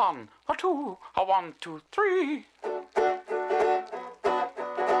 A 1, a 2, a 1, 2, 3.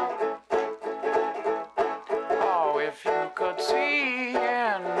 Oh, if you could see in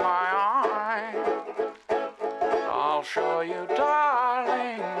my eye, I'll show you,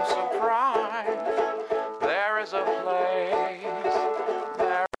 darling, surprise. There is a place,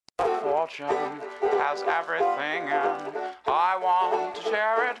 there is a fortune, has everything, and I want to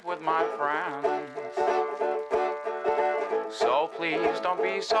share it with my friends. So please don't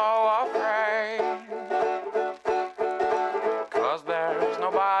be so afraid. 'Cause there's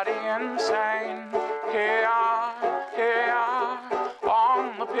nobody insane here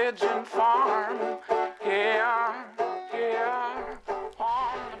on the pigeon farm. Here on the pigeon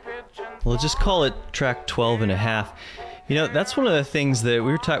farm. We'll just call it track 12 and a half. You know, that's one of the things that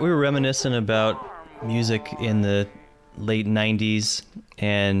we were reminiscent about music in the late 90s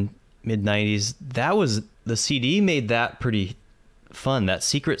and mid 90s. That was, the CD made that pretty fun. That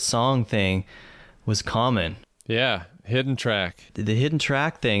secret song thing was common. Yeah, hidden track. The hidden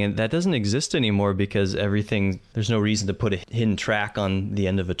track thing, and that doesn't exist anymore because there's no reason to put a hidden track on the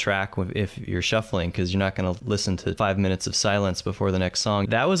end of a track if you're shuffling, because you're not going to listen to 5 minutes of silence before the next song.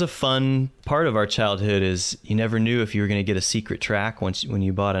 That was a fun part of our childhood, is you never knew if you were going to get a secret track when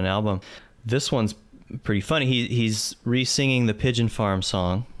you bought an album. This one's pretty funny. He's re-singing the Pigeon Farm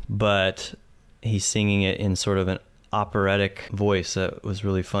song, but he's singing it in sort of an operatic voice that was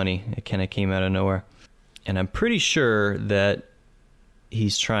really funny. It kind of came out of nowhere. And I'm pretty sure that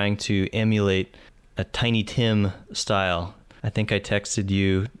he's trying to emulate a Tiny Tim style. I think I texted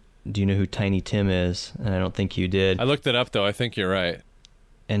you, do you know who Tiny Tim is? And I don't think you did. I looked it up, though. I think you're right.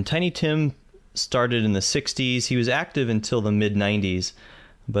 And Tiny Tim started in the 60s. He was active until the mid-90s.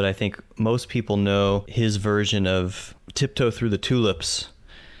 But I think most people know his version of Tiptoe Through the Tulips.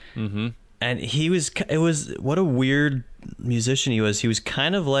 Mm-hmm. And what a weird musician he was. He was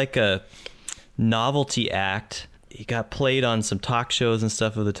kind of like a novelty act. He got played on some talk shows and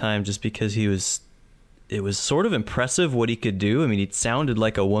stuff of the time just because it was sort of impressive what he could do. I mean, he sounded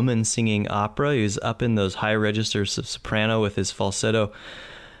like a woman singing opera. He was up in those high registers of soprano with his falsetto.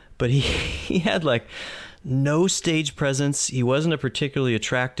 But he had like no stage presence. He wasn't a particularly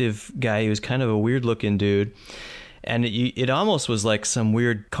attractive guy. He was kind of a weird looking dude. And it almost was like some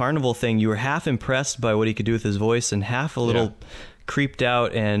weird carnival thing. You were half impressed by what he could do with his voice and half a little creeped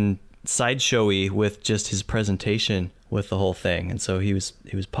out and sideshowy with just his presentation with the whole thing. And so he was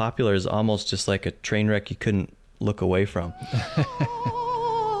popular as almost just like a train wreck you couldn't look away from.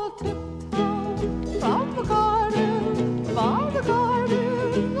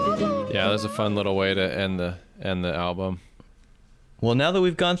 Yeah, that was a fun little way to end the album. Well, now that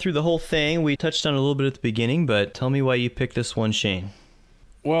we've gone through the whole thing, we touched on it a little bit at the beginning, but tell me why you picked this one, Shane.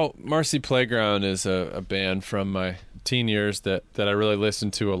 Well, Marcy Playground is a band from my teen years that I really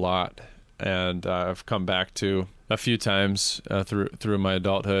listened to a lot, and I've come back to a few times through my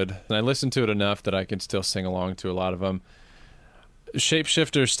adulthood. And I listened to it enough that I can still sing along to a lot of them.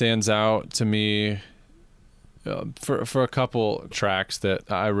 Shapeshifter stands out to me for a couple tracks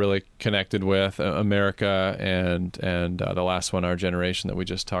that I really connected with, America and the last one, Our Generation, that we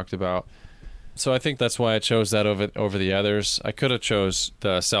just talked about. So I think that's why I chose that over the others. I could have chose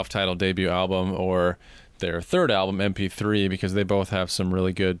the self-titled debut album or their third album, MP3, because they both have some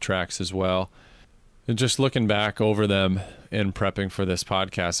really good tracks as well. And just looking back over them in prepping for this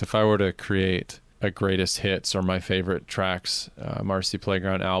podcast, if I were to create a greatest hits or my favorite tracks, Marcy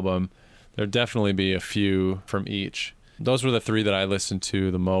Playground album, there'd definitely be a few from each. Those were the three that I listened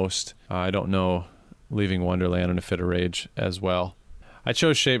to the most. I don't know Leaving Wonderland and A Fit of Rage as well. I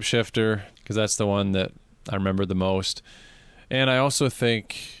chose Shapeshifter because that's the one that I remember the most. And I also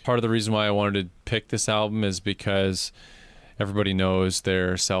think part of the reason why I wanted to pick this album is because everybody knows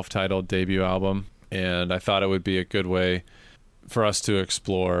their self-titled debut album. And I thought it would be a good way for us to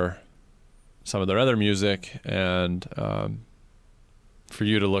explore some of their other music and for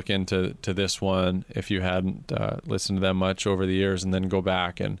you to look into this one if you hadn't listened to them much over the years, and then go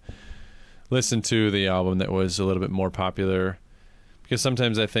back and listen to the album that was a little bit more popular. Because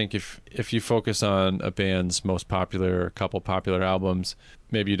sometimes I think if you focus on a band's most popular, couple popular albums,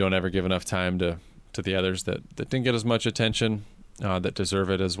 maybe you don't ever give enough time to the others that didn't get as much attention, that deserve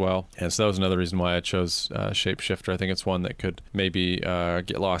it as well. And so that was another reason why I chose Shapeshifter. I think it's one that could maybe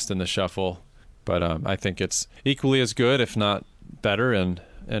get lost in the shuffle, but I think it's equally as good, if not better, and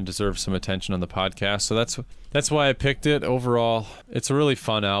deserves some attention on the podcast. So that's why I picked it. Overall, it's a really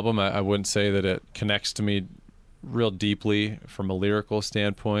fun album. I wouldn't say that it connects to me real deeply from a lyrical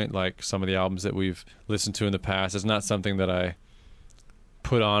standpoint like some of the albums that we've listened to in the past. It's not something that I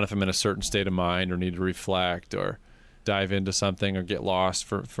put on if I'm in a certain state of mind or need to reflect or dive into something or get lost.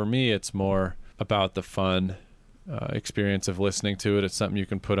 For me, it's more about the fun experience of listening to it. It's something you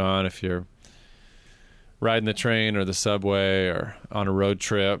can put on if you're riding the train or the subway or on a road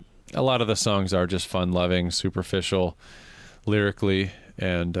trip. A lot of the songs are just fun-loving, superficial lyrically,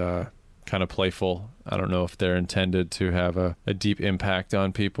 and kind of playful. I don't know if they're intended to have a deep impact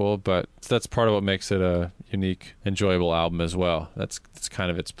on people, but that's part of what makes it a unique, enjoyable album as well. That's kind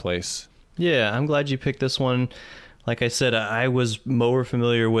of its place. Yeah, I'm glad you picked this one. Like I said, I was more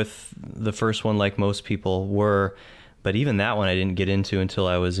familiar with the first one like most people were, but even that one I didn't get into until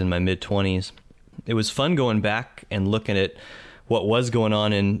I was in my mid-20s. It was fun going back and looking at what was going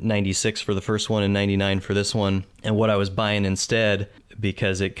on in 96 for the first one and 99 for this one and what I was buying instead,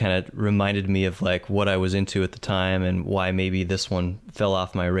 because it kind of reminded me of like what I was into at the time and why maybe this one fell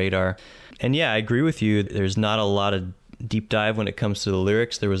off my radar. And yeah, I agree with you. There's not a lot of deep dive when it comes to the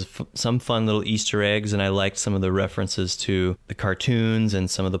lyrics. There was some fun little Easter eggs, and I liked some of the references to the cartoons and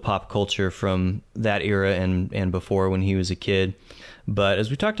some of the pop culture from that era and before when he was a kid. But as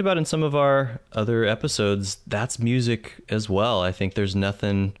we talked about in some of our other episodes, that's music as well. I think there's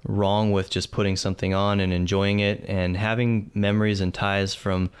nothing wrong with just putting something on and enjoying it, and having memories and ties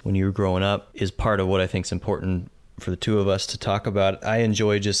from when you were growing up is part of what I think is important for the two of us to talk about. I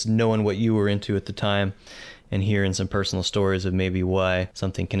enjoy just knowing what you were into at the time and hearing some personal stories of maybe why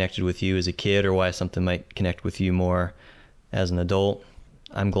something connected with you as a kid or why something might connect with you more as an adult.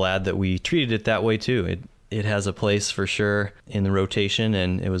 I'm glad that we treated it that way too. It has a place for sure in the rotation,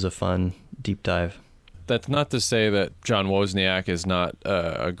 and it was a fun deep dive. That's not to say that John Wozniak is not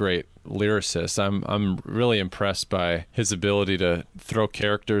a great lyricist. I'm really impressed by his ability to throw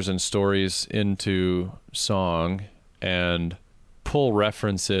characters and stories into song and pull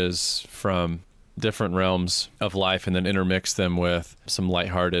references from different realms of life and then intermix them with some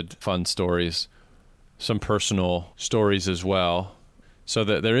lighthearted, fun stories, some personal stories as well. So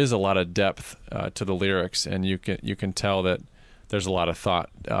that there is a lot of depth to the lyrics, and you can tell that there's a lot of thought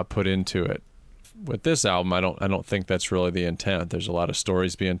put into it. With this album, I don't think that's really the intent. There's a lot of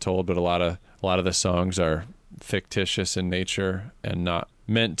stories being told, but a lot of the songs are fictitious in nature and not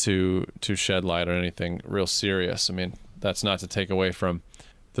meant to shed light on anything real serious. I mean, that's not to take away from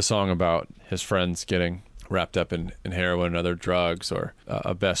the song about his friends getting wrapped up in heroin and other drugs, or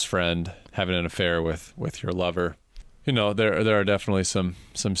a best friend having an affair with your lover. You know, there are definitely some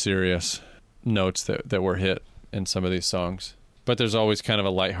serious notes that were hit in some of these songs, but there's always kind of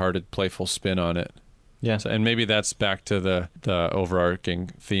a lighthearted, playful spin on it. Yeah. So, and maybe that's back to the overarching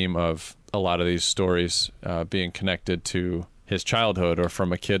theme of a lot of these stories being connected to his childhood or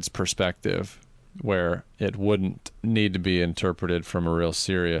from a kid's perspective, where it wouldn't need to be interpreted from a real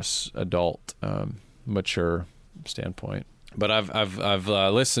serious adult, mature standpoint. But I've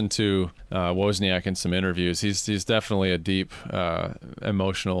listened to Wozniak in some interviews. He's definitely a deep,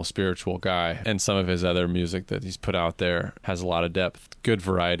 emotional, spiritual guy, and some of his other music that he's put out there has a lot of depth. Good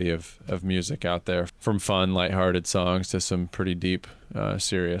variety of music out there, from fun, lighthearted songs to some pretty deep,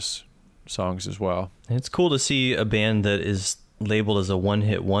 serious songs as well. And it's cool to see a band that is labeled as a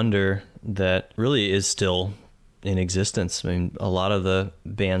one-hit wonder that really is still in existence. I mean, a lot of the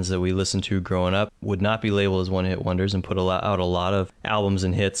bands that we listened to growing up would not be labeled as one-hit wonders and put out a lot of albums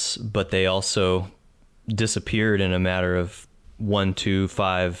and hits, but they also disappeared in a matter of 1, 2,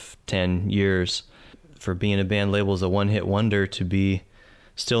 5, 10 years. For being a band labeled as a one-hit wonder to be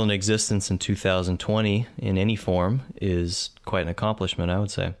still in existence in 2020 in any form is quite an accomplishment, I would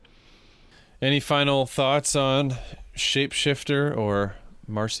say. Any final thoughts on Shapeshifter or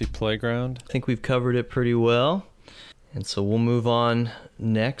Marcy Playground? I think we've covered it pretty well. And so we'll move on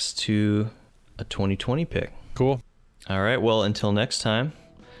next to a 2020 pick. Cool. All right. Well, until next time,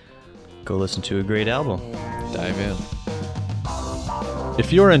 go listen to a great album. Dive in.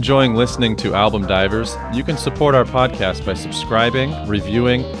 If you're enjoying listening to Album Divers, you can support our podcast by subscribing,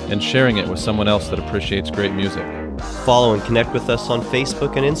 reviewing, and sharing it with someone else that appreciates great music. Follow and connect with us on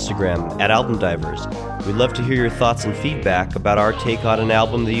Facebook and Instagram at Album Divers. We'd love to hear your thoughts and feedback about our take on an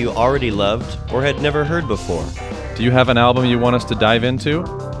album that you already loved or had never heard before. Do you have an album you want us to dive into?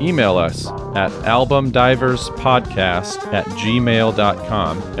 Email us at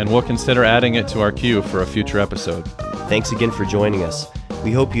albumdiverspodcast@gmail.com, and we'll consider adding it to our queue for a future episode. Thanks again for joining us.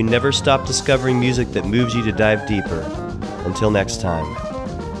 We hope you never stop discovering music that moves you to dive deeper. Until next time.